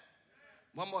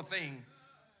 One more thing,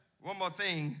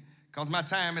 because my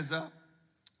time is up.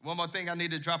 One more thing I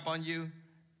need to drop on you,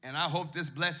 and I hope this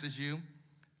blesses you.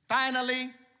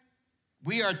 Finally,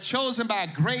 we are chosen by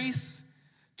grace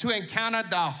to encounter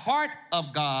the heart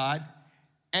of God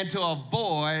and to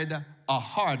avoid a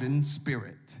hardened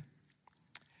spirit.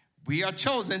 We are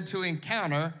chosen to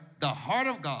encounter the heart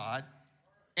of God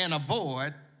and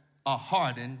avoid a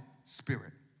hardened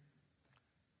spirit.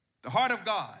 The heart of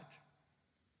God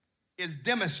is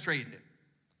demonstrated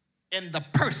in the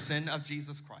person of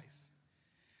Jesus Christ.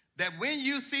 That when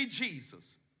you see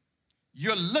Jesus,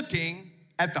 you're looking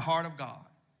at the heart of God.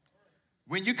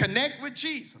 When you connect with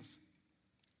Jesus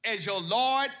as your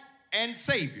Lord and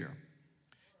Savior,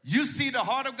 you see the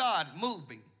heart of God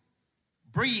moving,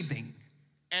 breathing,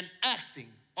 and acting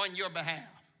on your behalf.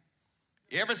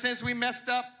 Ever since we messed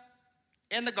up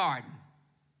in the garden,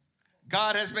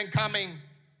 God has been coming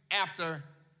after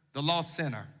the lost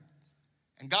sinner.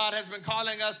 And God has been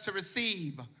calling us to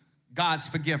receive God's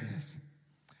forgiveness.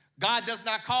 God does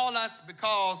not call us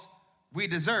because we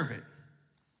deserve it.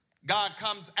 God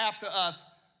comes after us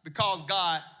because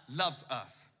God loves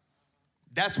us.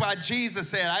 That's why Jesus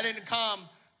said, I didn't come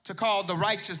to call the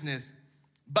righteousness,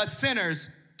 but sinners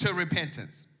to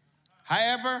repentance.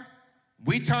 However,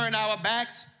 we turn our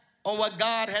backs on what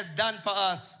God has done for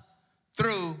us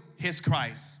through his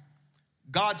Christ.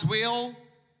 God's will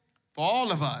for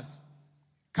all of us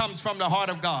comes from the heart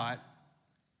of God.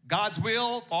 God's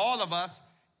will for all of us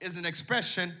is an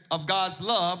expression of God's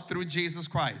love through Jesus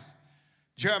Christ.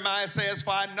 Jeremiah says,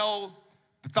 for I know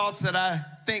the thoughts that I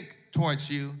think towards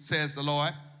you, says the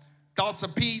Lord, thoughts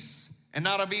of peace and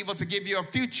not of evil, to give you a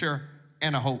future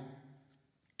and a hope.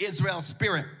 Israel's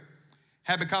spirit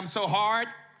had become so hard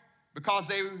because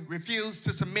they refused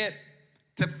to submit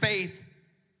to faith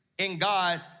in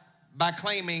God by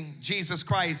claiming Jesus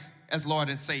Christ as Lord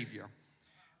and Savior.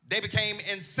 They became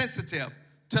insensitive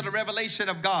to the revelation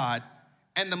of God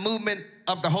and the movement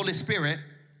of the Holy Spirit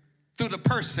through the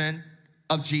person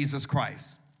of Jesus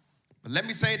Christ. But let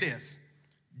me say this,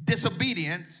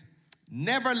 disobedience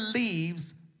never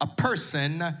leaves a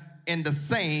person in the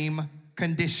same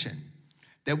condition.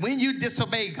 That when you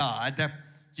disobey God,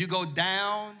 you go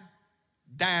down,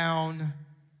 down,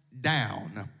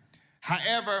 down.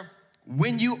 However,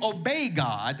 when you obey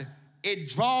God, it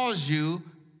draws you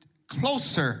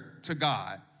closer to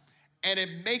God, and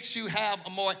it makes you have a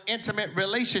more intimate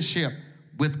relationship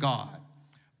with God.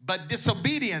 But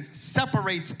disobedience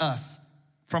separates us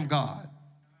from God.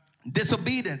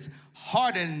 Disobedience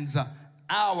hardens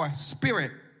our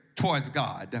spirit towards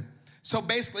God. So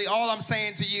basically, all I'm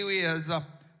saying to you is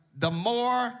the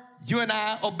more you and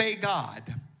I obey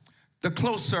God, the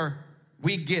closer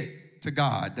we get to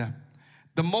God.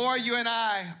 The more you and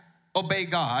I obey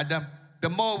God, the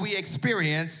more we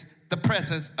experience the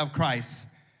presence of Christ.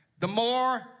 The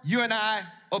more you and I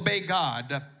obey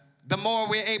God, the more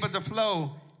we're able to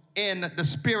flow in the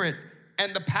Spirit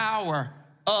and the power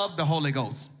of the Holy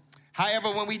Ghost.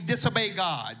 However, when we disobey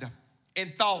God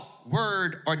in thought,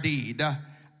 word, or deed,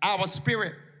 our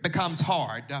spirit becomes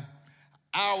hard.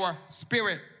 Our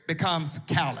spirit becomes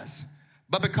callous.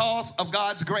 But because of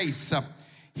God's grace,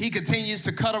 He continues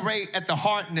to cut away at the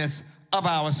hardness of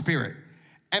our spirit.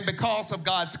 And because of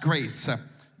God's grace,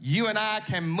 you and I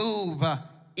can move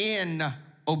in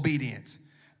obedience.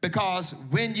 Because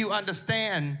when you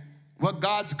understand what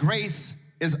God's grace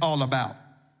is all about,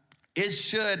 it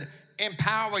should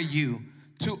empower you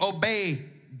to obey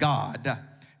God.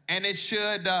 And it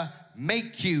should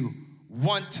make you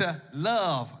want to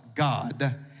love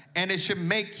God. And it should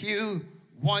make you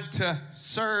want to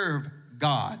serve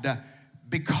God.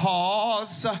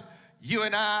 Because you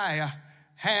and I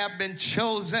have been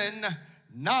chosen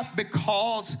not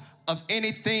because of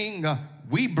anything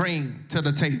we bring to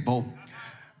the table,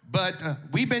 but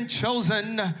we've been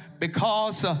chosen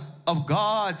because of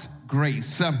God's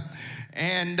grace.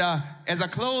 And as I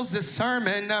close this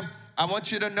sermon, I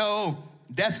want you to know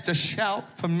that's the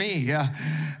shout for me.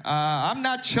 I'm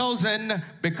not chosen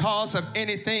because of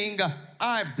anything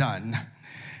I've done.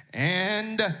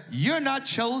 And you're not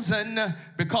chosen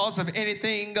because of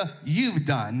anything you've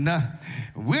done.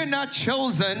 We're not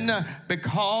chosen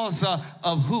because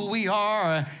of who we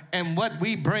are and what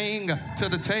we bring to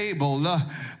the table.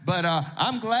 But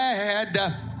I'm glad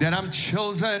that I'm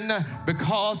chosen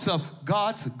because of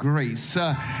God's grace.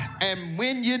 And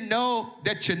when you know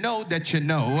that you know that you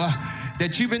know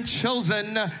that you've been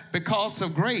chosen because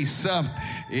of grace,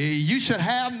 you should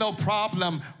have no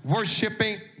problem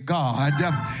worshiping God.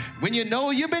 When you know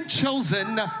you've been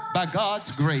chosen by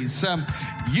God's grace,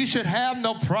 you should have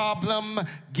no problem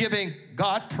giving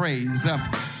God praise.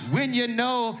 When you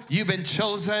know you've been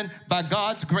chosen by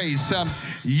God's grace,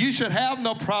 you should have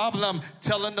no problem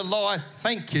telling the Lord,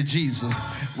 thank you, Jesus.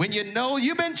 When you know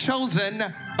you've been chosen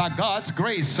by God's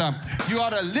grace, you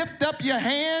ought to lift up your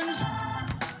hands,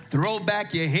 throw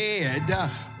back your head,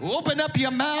 open up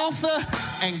your mouth,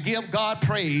 and give God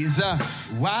praise.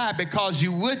 Why? Because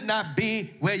you would not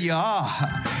be where you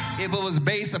are if it was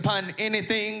based upon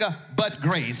anything but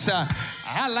grace.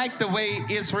 I like the way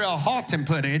Israel Houghton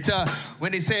put it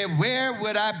when he said, where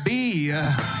would I be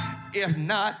if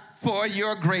not for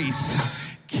your grace?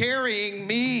 Carrying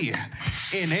me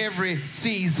in every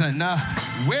season.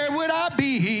 Where would I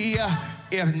be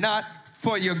if not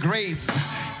for your grace?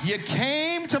 You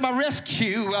came to my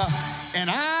rescue,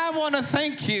 and I want to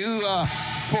thank you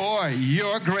for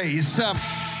your grace.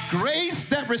 Grace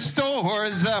that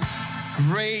restores,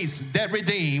 grace that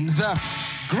redeems,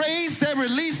 grace that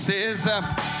releases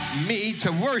me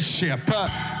to worship,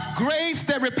 grace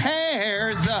that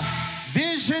repairs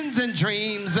visions and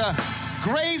dreams,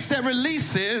 grace that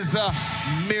releases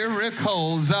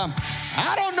miracles.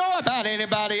 I don't know about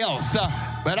anybody else,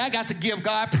 but I got to give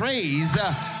God praise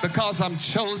because I'm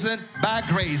chosen by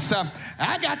grace.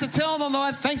 I got to tell the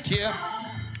Lord, thank you,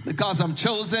 because I'm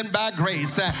chosen by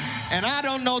grace. And I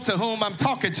don't know to whom I'm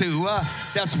talking to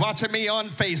that's watching me on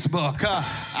Facebook.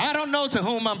 I don't know to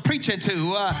whom I'm preaching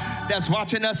to that's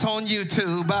watching us on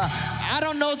YouTube. I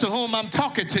don't know to whom I'm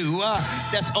talking to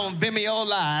that's on Vimeo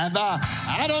Live.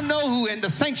 I don't know who in the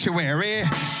sanctuary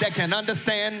that can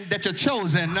understand that you're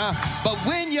chosen. But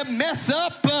when you mess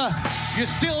up, you're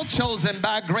still chosen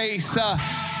by grace.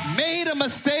 Made a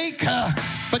mistake,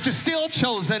 but you're still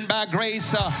chosen by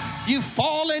grace. You've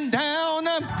fallen down,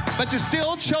 but you're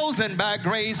still chosen by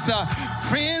grace.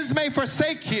 Friends may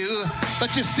forsake you,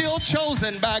 but you're still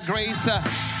chosen by grace.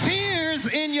 Tears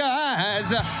in your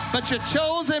eyes, but you're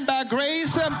chosen by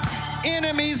grace.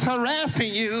 Enemies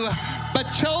harassing you, but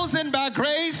chosen by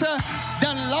grace.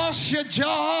 Done lost your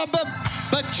job,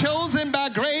 but chosen by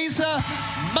grace.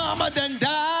 Mama done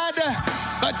died,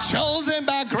 but chosen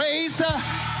by grace.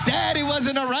 Daddy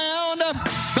wasn't around,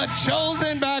 but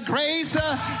chosen by grace.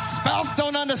 Spouse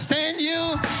don't understand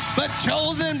you, but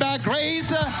chosen by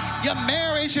grace. Your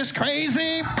marriage is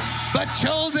crazy, but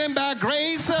chosen by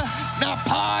grace. Not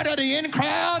part of the in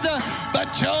crowd,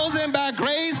 but chosen by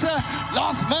grace.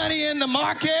 Lost money in the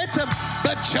market,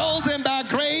 but chosen by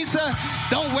grace.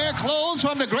 Don't wear clothes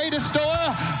from the greatest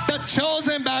store, but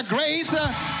chosen by grace.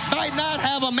 Might not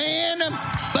have a man,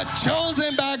 but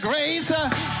chosen by grace.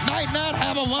 Might not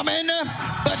have a woman,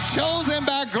 but chosen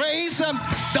by grace.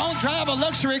 Don't drive a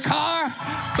luxury car,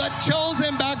 but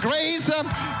chosen by grace.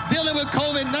 Dealing with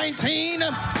COVID-19,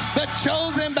 but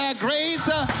chosen by grace.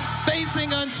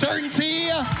 Facing uncertainty, uncertainty,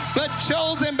 but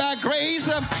chosen by grace.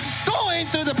 Going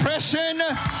through depression,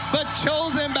 but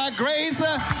chosen by grace.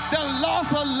 The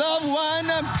loss of loved one,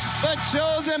 but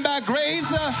chosen by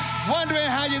grace. Wondering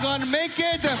how you're going to make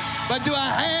it, but do I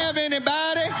have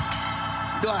anybody?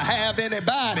 Do I have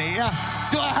anybody?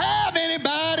 Do I have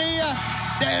anybody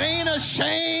that ain't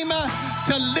ashamed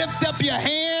to lift up your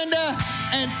hand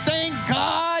and thank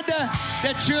God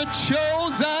that you're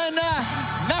chosen,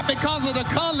 not because of the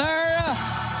color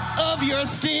of your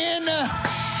skin.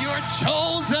 You're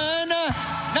chosen,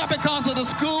 not because of the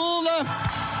school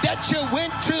that you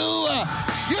went to.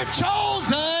 You're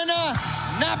chosen,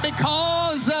 not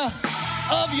because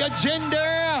of your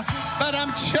gender, but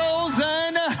I'm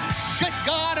chosen. Good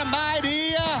God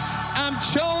Almighty, I'm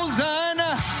chosen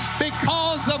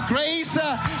because of grace,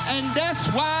 and that's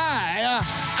why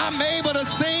I'm able to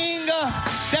sing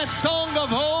that song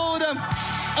of old,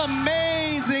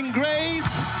 Amazing Grace.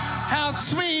 How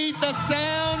sweet the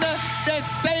sound that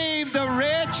saved the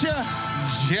wretch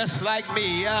just like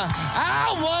me.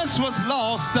 I once was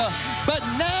lost, but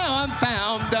now I'm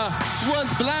found. Was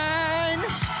blind,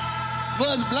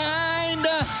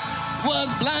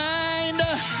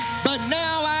 but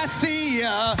now I see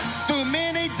through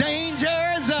many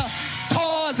dangers,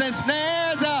 toils and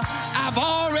snares. I've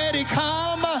already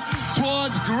come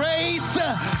towards grace.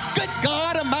 Good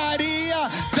God Almighty,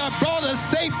 the brother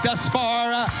safe thus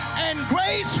far, and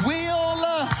grace will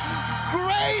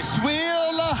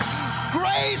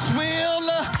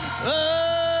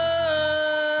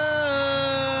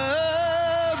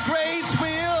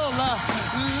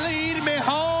lead me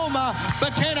home.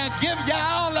 But can I give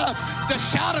y'all the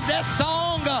shout of that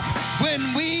song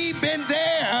when we've been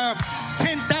there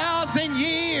 10,000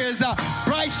 years,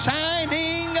 bright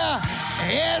shining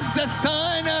as the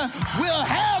sun? We'll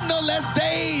have no less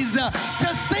days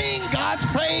to sing God's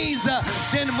praise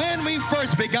than when we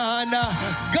first begun.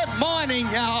 Good morning,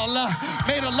 y'all.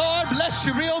 May the Lord bless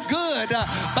you real good.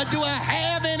 But do I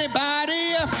have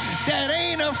anybody that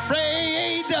ain't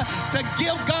afraid to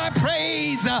give God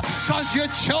praise? Because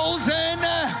you're chosen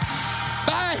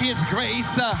by His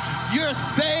grace. You're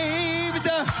saved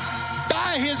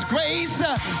by His grace.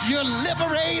 You're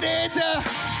liberated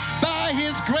by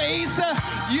His grace.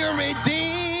 You're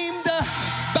redeemed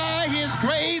by His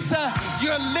grace.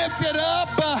 You're lifted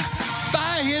up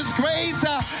by His grace.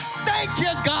 Thank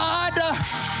you, God,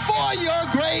 for your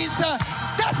grace.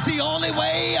 That's the only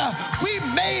way we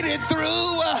made it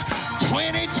through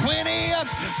 2020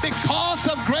 because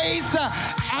of grace.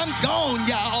 I'm gone,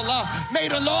 y'all. May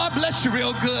the Lord bless you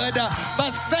real good.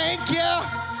 But thank you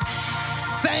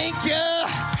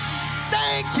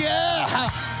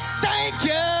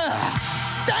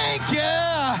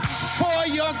for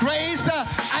your grace.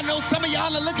 I know some of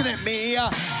y'all are looking at me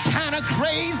kind of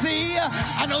crazy.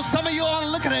 I know some of you are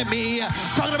looking at me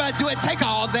talking about do it, take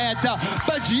all that.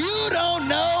 But you don't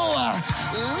know,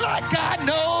 like I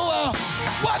know,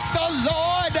 what the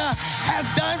Lord has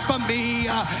done for me.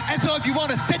 And so if you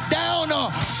want to sit down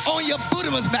on your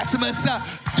Buddhamus Maximus,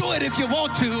 do it if you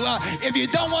want to. If you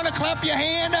don't want to clap your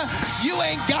hand, you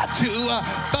ain't got to.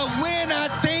 But when I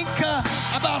think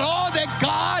about all that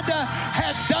God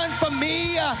has done for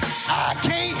me, I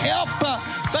can't help but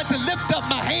to lift up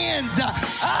my hands.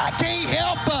 I can't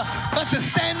help but to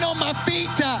stand on my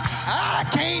feet. I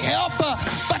can't help but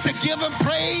to give Him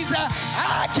praise.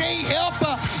 I can't help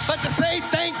but to say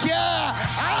thank you.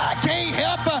 I can't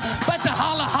help but to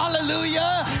holler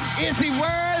hallelujah. Is He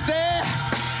worthy?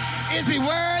 Is He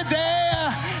worthy?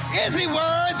 Is He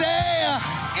worthy?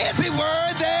 Is He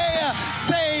worthy?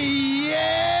 Say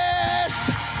yes.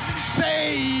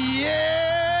 Say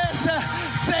yes.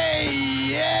 Say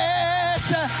yes.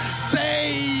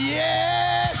 Say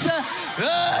yes.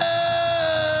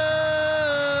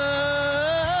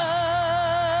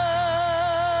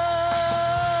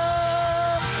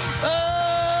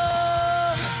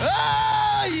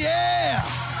 Yeah.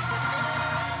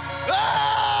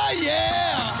 Oh,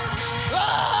 yeah.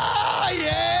 Oh,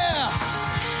 yeah.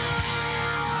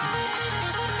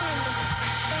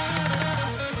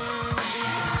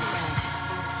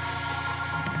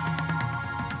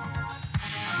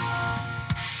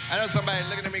 I know somebody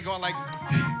looking at me going like,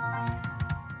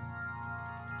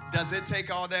 does it take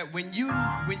all that? When you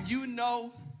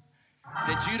know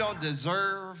that you don't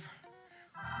deserve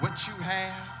what you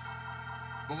have,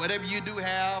 but whatever you do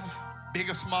have, big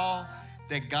or small,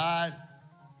 that God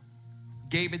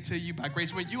gave it to you by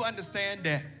grace. When you understand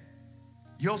that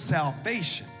your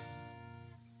salvation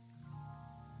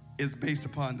is based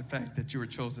upon the fact that you were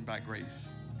chosen by grace.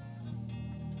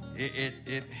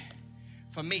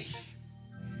 For me,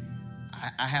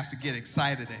 I have to get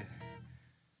excited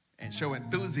and and show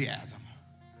enthusiasm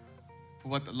for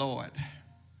what the Lord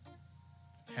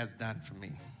has done for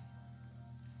me.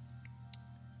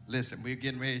 Listen, we're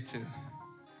getting ready to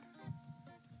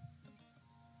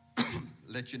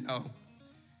let you know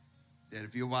that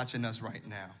if you're watching us right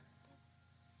now,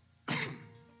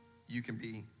 you can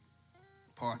be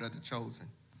part of the chosen.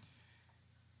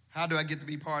 How do I get to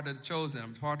be part of the chosen?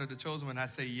 I'm part of the chosen when I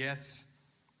say yes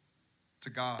to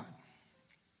God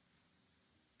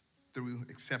through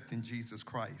accepting Jesus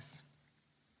Christ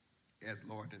as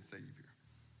Lord and Savior.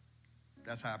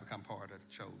 That's how I become part of the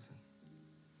chosen.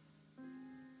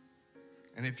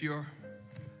 And if you're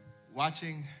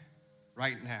watching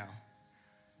right now,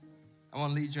 I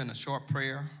want to lead you in a short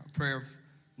prayer, a prayer of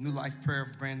new life, prayer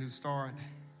of brand new start,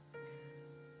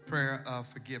 prayer of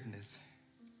forgiveness.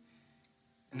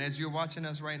 And as you're watching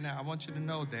us right now, I want you to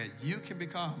know that you can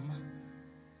become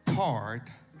part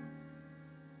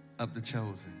of the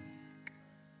chosen.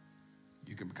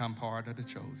 You can become part of the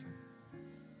chosen.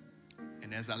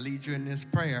 And as I lead you in this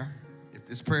prayer, if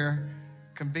this prayer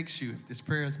convicts you, if this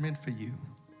prayer is meant for you,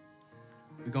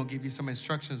 we're going to give you some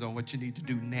instructions on what you need to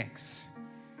do next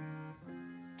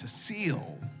to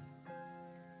seal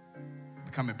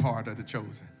becoming part of the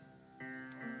chosen.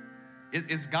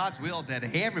 It's God's will that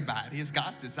everybody, it's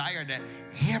God's desire that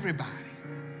everybody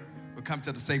will come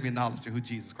to the saving knowledge of who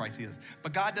Jesus Christ is.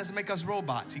 But God doesn't make us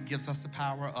robots. He gives us the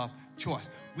power of choice.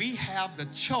 We have the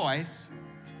choice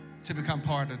to become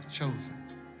part of the chosen.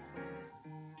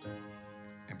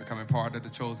 And becoming part of the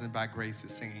chosen by grace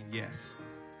is saying yes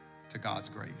to God's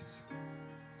grace.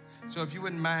 So if you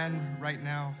wouldn't mind right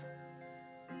now,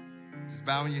 just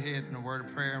bowing your head in a word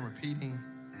of prayer and repeating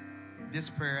this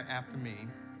prayer after me.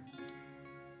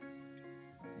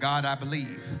 God, I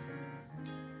believe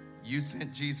you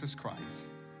sent Jesus Christ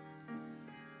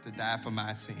to die for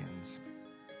my sins.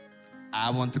 I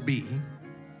want to be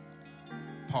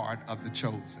part of the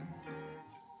chosen.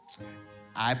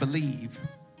 I believe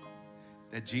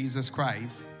that Jesus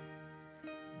Christ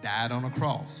died on a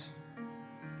cross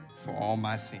for all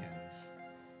my sins.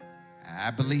 I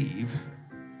believe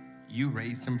you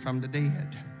raised him from the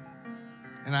dead.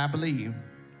 And I believe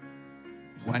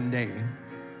one day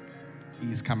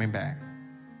he's coming back.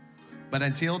 But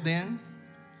until then,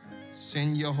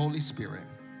 send your Holy Spirit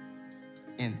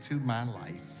into my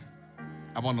life.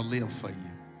 I want to live for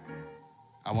you.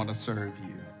 I want to serve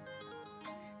you.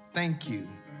 Thank you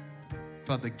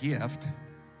for the gift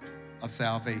of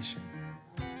salvation.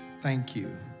 Thank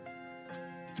you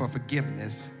for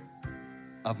forgiveness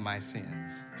of my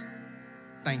sins.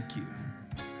 Thank you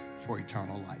for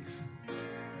eternal life.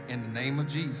 In the name of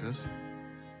Jesus,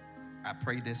 I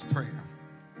pray this prayer.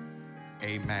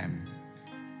 Amen.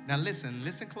 Now listen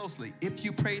closely. If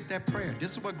you prayed that prayer,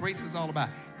 this is what grace is all about.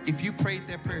 If you prayed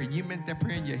that prayer, you meant that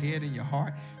prayer in your head and your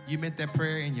heart, you meant that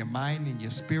prayer in your mind and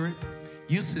your spirit,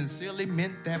 you sincerely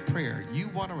meant that prayer, you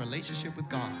want a relationship with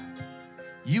God,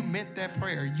 you meant that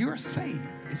prayer, you're saved.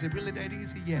 Is it really that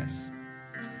easy? Yes.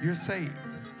 You're saved.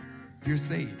 You're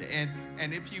saved.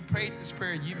 And if you prayed this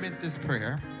prayer, you meant this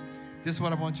prayer, this is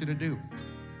what I want you to do.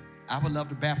 I would love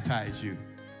to baptize you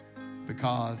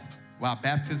because while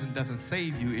baptism doesn't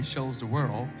save you, it shows the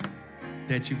world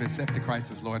that you've accepted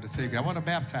Christ as Lord and Savior. I want to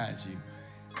baptize you.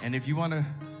 And if you want to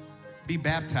be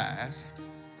baptized,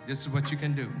 this is what you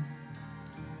can do.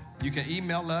 You can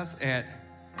email us at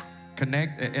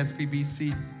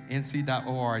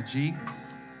connect@spbcnc.org.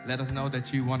 Let us know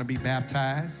that you want to be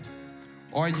baptized.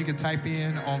 Or you can type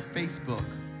in on Facebook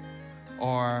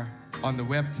or on the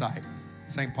website,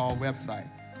 St. Paul website.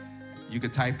 You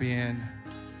could type in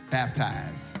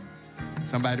baptize.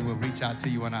 Somebody will reach out to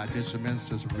you, and our digital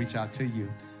ministers will reach out to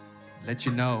you, let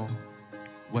you know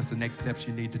what's the next steps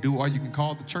you need to do. Or you can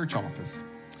call the church office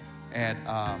at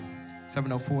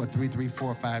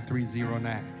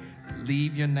 704-334-5309.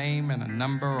 Leave your name and a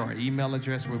number or email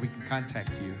address where we can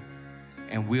contact you.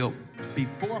 And we'll,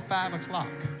 before 5 o'clock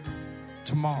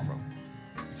tomorrow,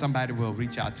 somebody will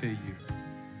reach out to you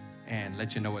and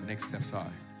let you know what next steps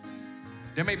are.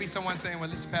 There may be someone saying, well,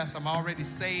 listen, Pastor, I'm already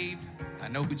saved. I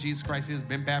know who Jesus Christ is,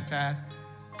 been baptized,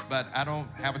 but I don't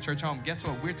have a church home. Guess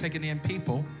what? We're taking in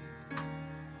people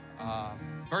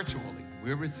virtually.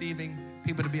 We're receiving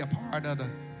people to be a part of the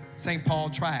St. Paul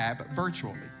tribe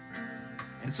virtually.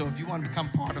 And so if you want to become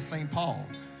part of St. Paul,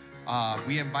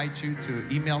 we invite you to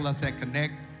email us at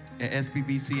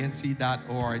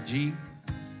connect@spbcnc.org,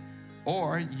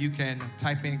 or you can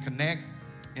type in connect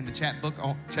in the chat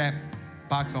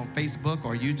box on Facebook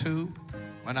or YouTube.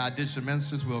 One of our digital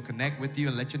ministers will connect with you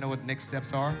and let you know what the next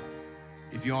steps are.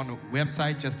 If you're on the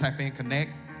website, just type in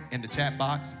connect in the chat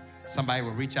box. Somebody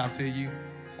will reach out to you,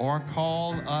 or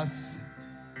call us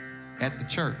at the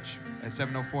church at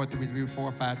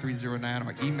 704-334-5309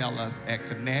 or email us at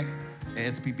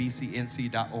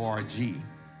connect@spbcnc.org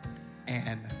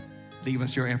and leave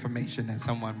us your information and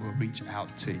someone will reach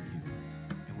out to you.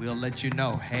 And we'll let you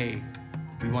know, hey,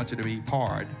 we want you to be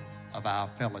part of our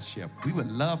fellowship. We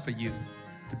would love for you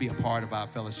to be a part of our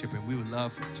fellowship, and we would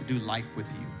love to do life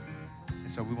with you.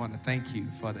 And so we want to thank you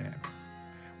for that.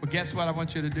 Well, guess what I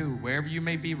want you to do? Wherever you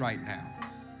may be right now,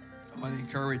 I want to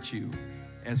encourage you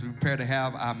as we prepare to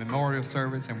have our memorial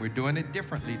service, and we're doing it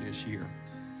differently this year.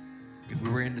 If we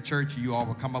were in the church, you all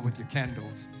would come up with your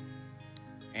candles,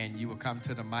 and you would come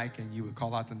to the mic, and you would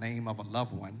call out the name of a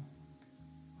loved one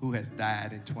who has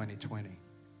died in 2020.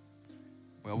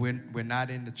 Well, we're not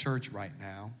in the church right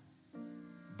now,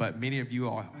 but many of you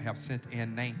all have sent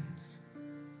in names,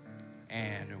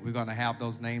 and we're going to have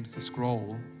those names to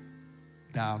scroll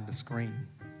down the screen.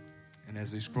 And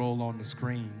as they scroll on the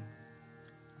screen,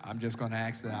 I'm just going to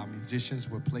ask that our musicians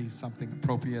will play something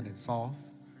appropriate and soft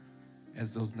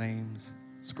as those names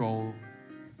scroll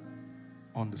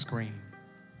on the screen.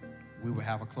 We will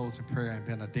have a closing prayer and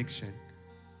benediction,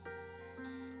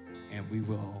 and we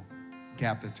will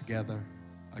gather together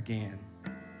again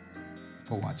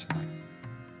for Watch Night.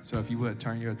 So if you would,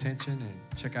 turn your attention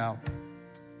and check out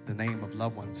the name of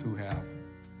loved ones who have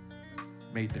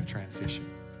made their transition.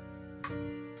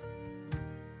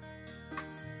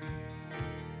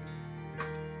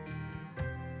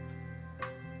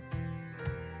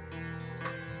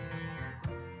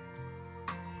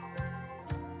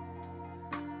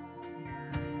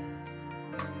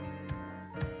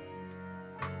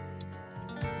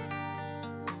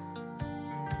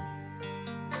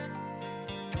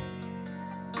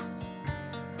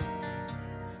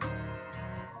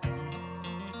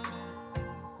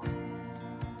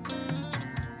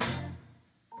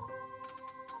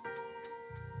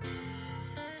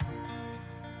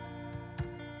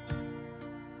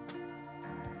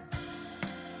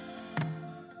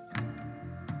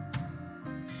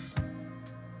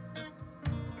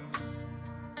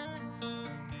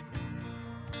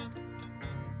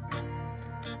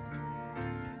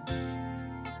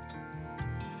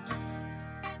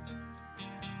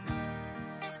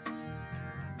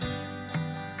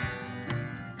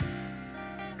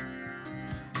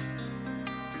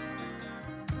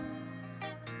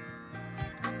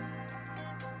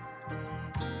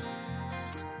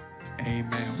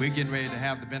 Amen. We're getting ready to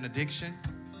have the benediction.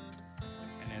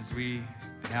 And as we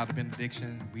have the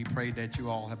benediction, we pray that you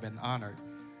all have been honored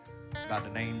by the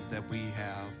names that we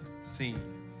have seen.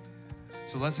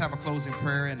 So let's have a closing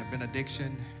prayer and a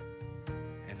benediction.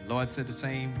 And Lord said the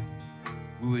same.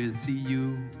 We will see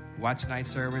you Watch Night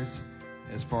service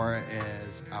as far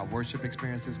as our worship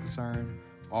experience is concerned,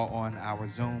 or on our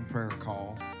Zoom prayer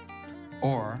call,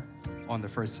 or on the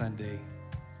first Sunday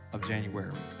of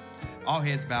January. All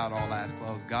heads bowed, all eyes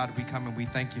closed. God, we come and we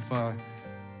thank you for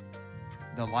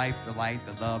the life, the light,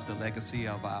 the love, the legacy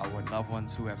of our loved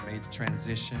ones who have made the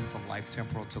transition from life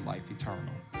temporal to life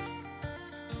eternal.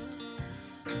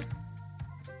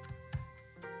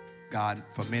 God,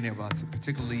 for many of us,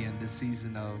 particularly in this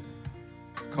season of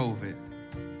COVID,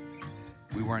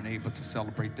 we weren't able to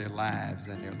celebrate their lives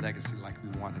and their legacy like we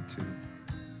wanted to.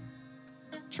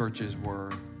 Churches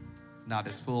were not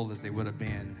as full as they would have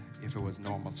been if it was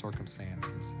normal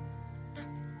circumstances.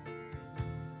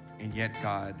 And yet,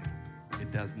 God,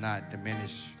 it does not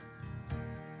diminish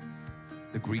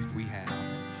the grief we have.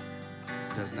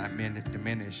 It does not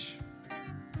diminish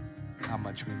how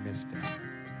much we miss them.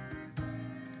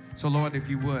 So, Lord, if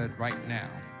you would, right now,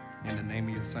 in the name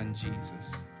of your Son,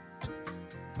 Jesus,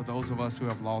 for those of us who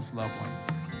have lost loved ones,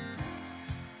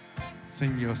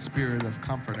 send your spirit of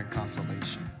comfort and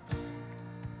consolation.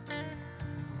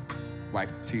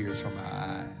 Wipe the tears from our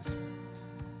eyes.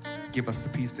 Give us the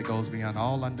peace that goes beyond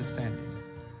all understanding.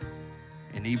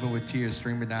 And even with tears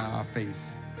streaming down our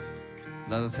face,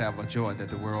 let us have a joy that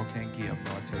the world can't give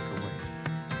nor take away.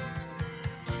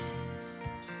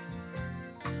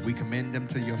 We commend them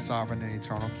to your sovereign and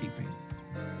eternal keeping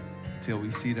until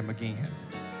we see them again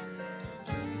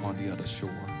on the other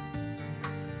shore.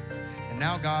 And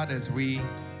now, God, as we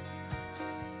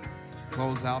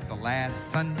close out the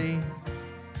last Sunday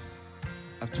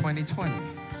of 2020,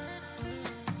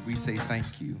 we say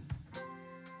thank you.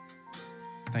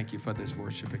 Thank you for this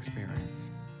worship experience.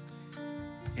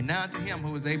 And now to him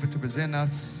who is able to present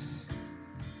us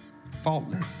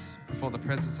faultless before the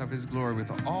presence of his glory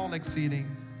with all exceeding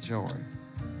joy,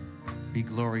 be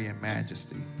glory and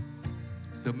majesty,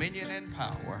 dominion and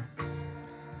power,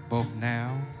 both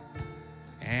now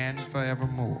and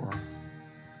forevermore.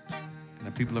 And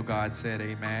the people of God said,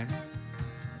 amen,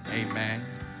 amen,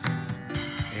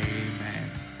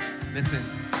 Amen. Listen,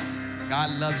 God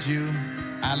loves you.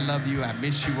 I love you. I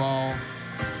miss you all.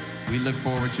 We look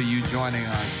forward to you joining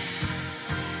us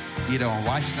either on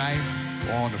Watch Night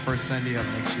or on the first Sunday of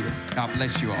next year. God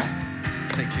bless you all.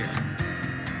 Take care.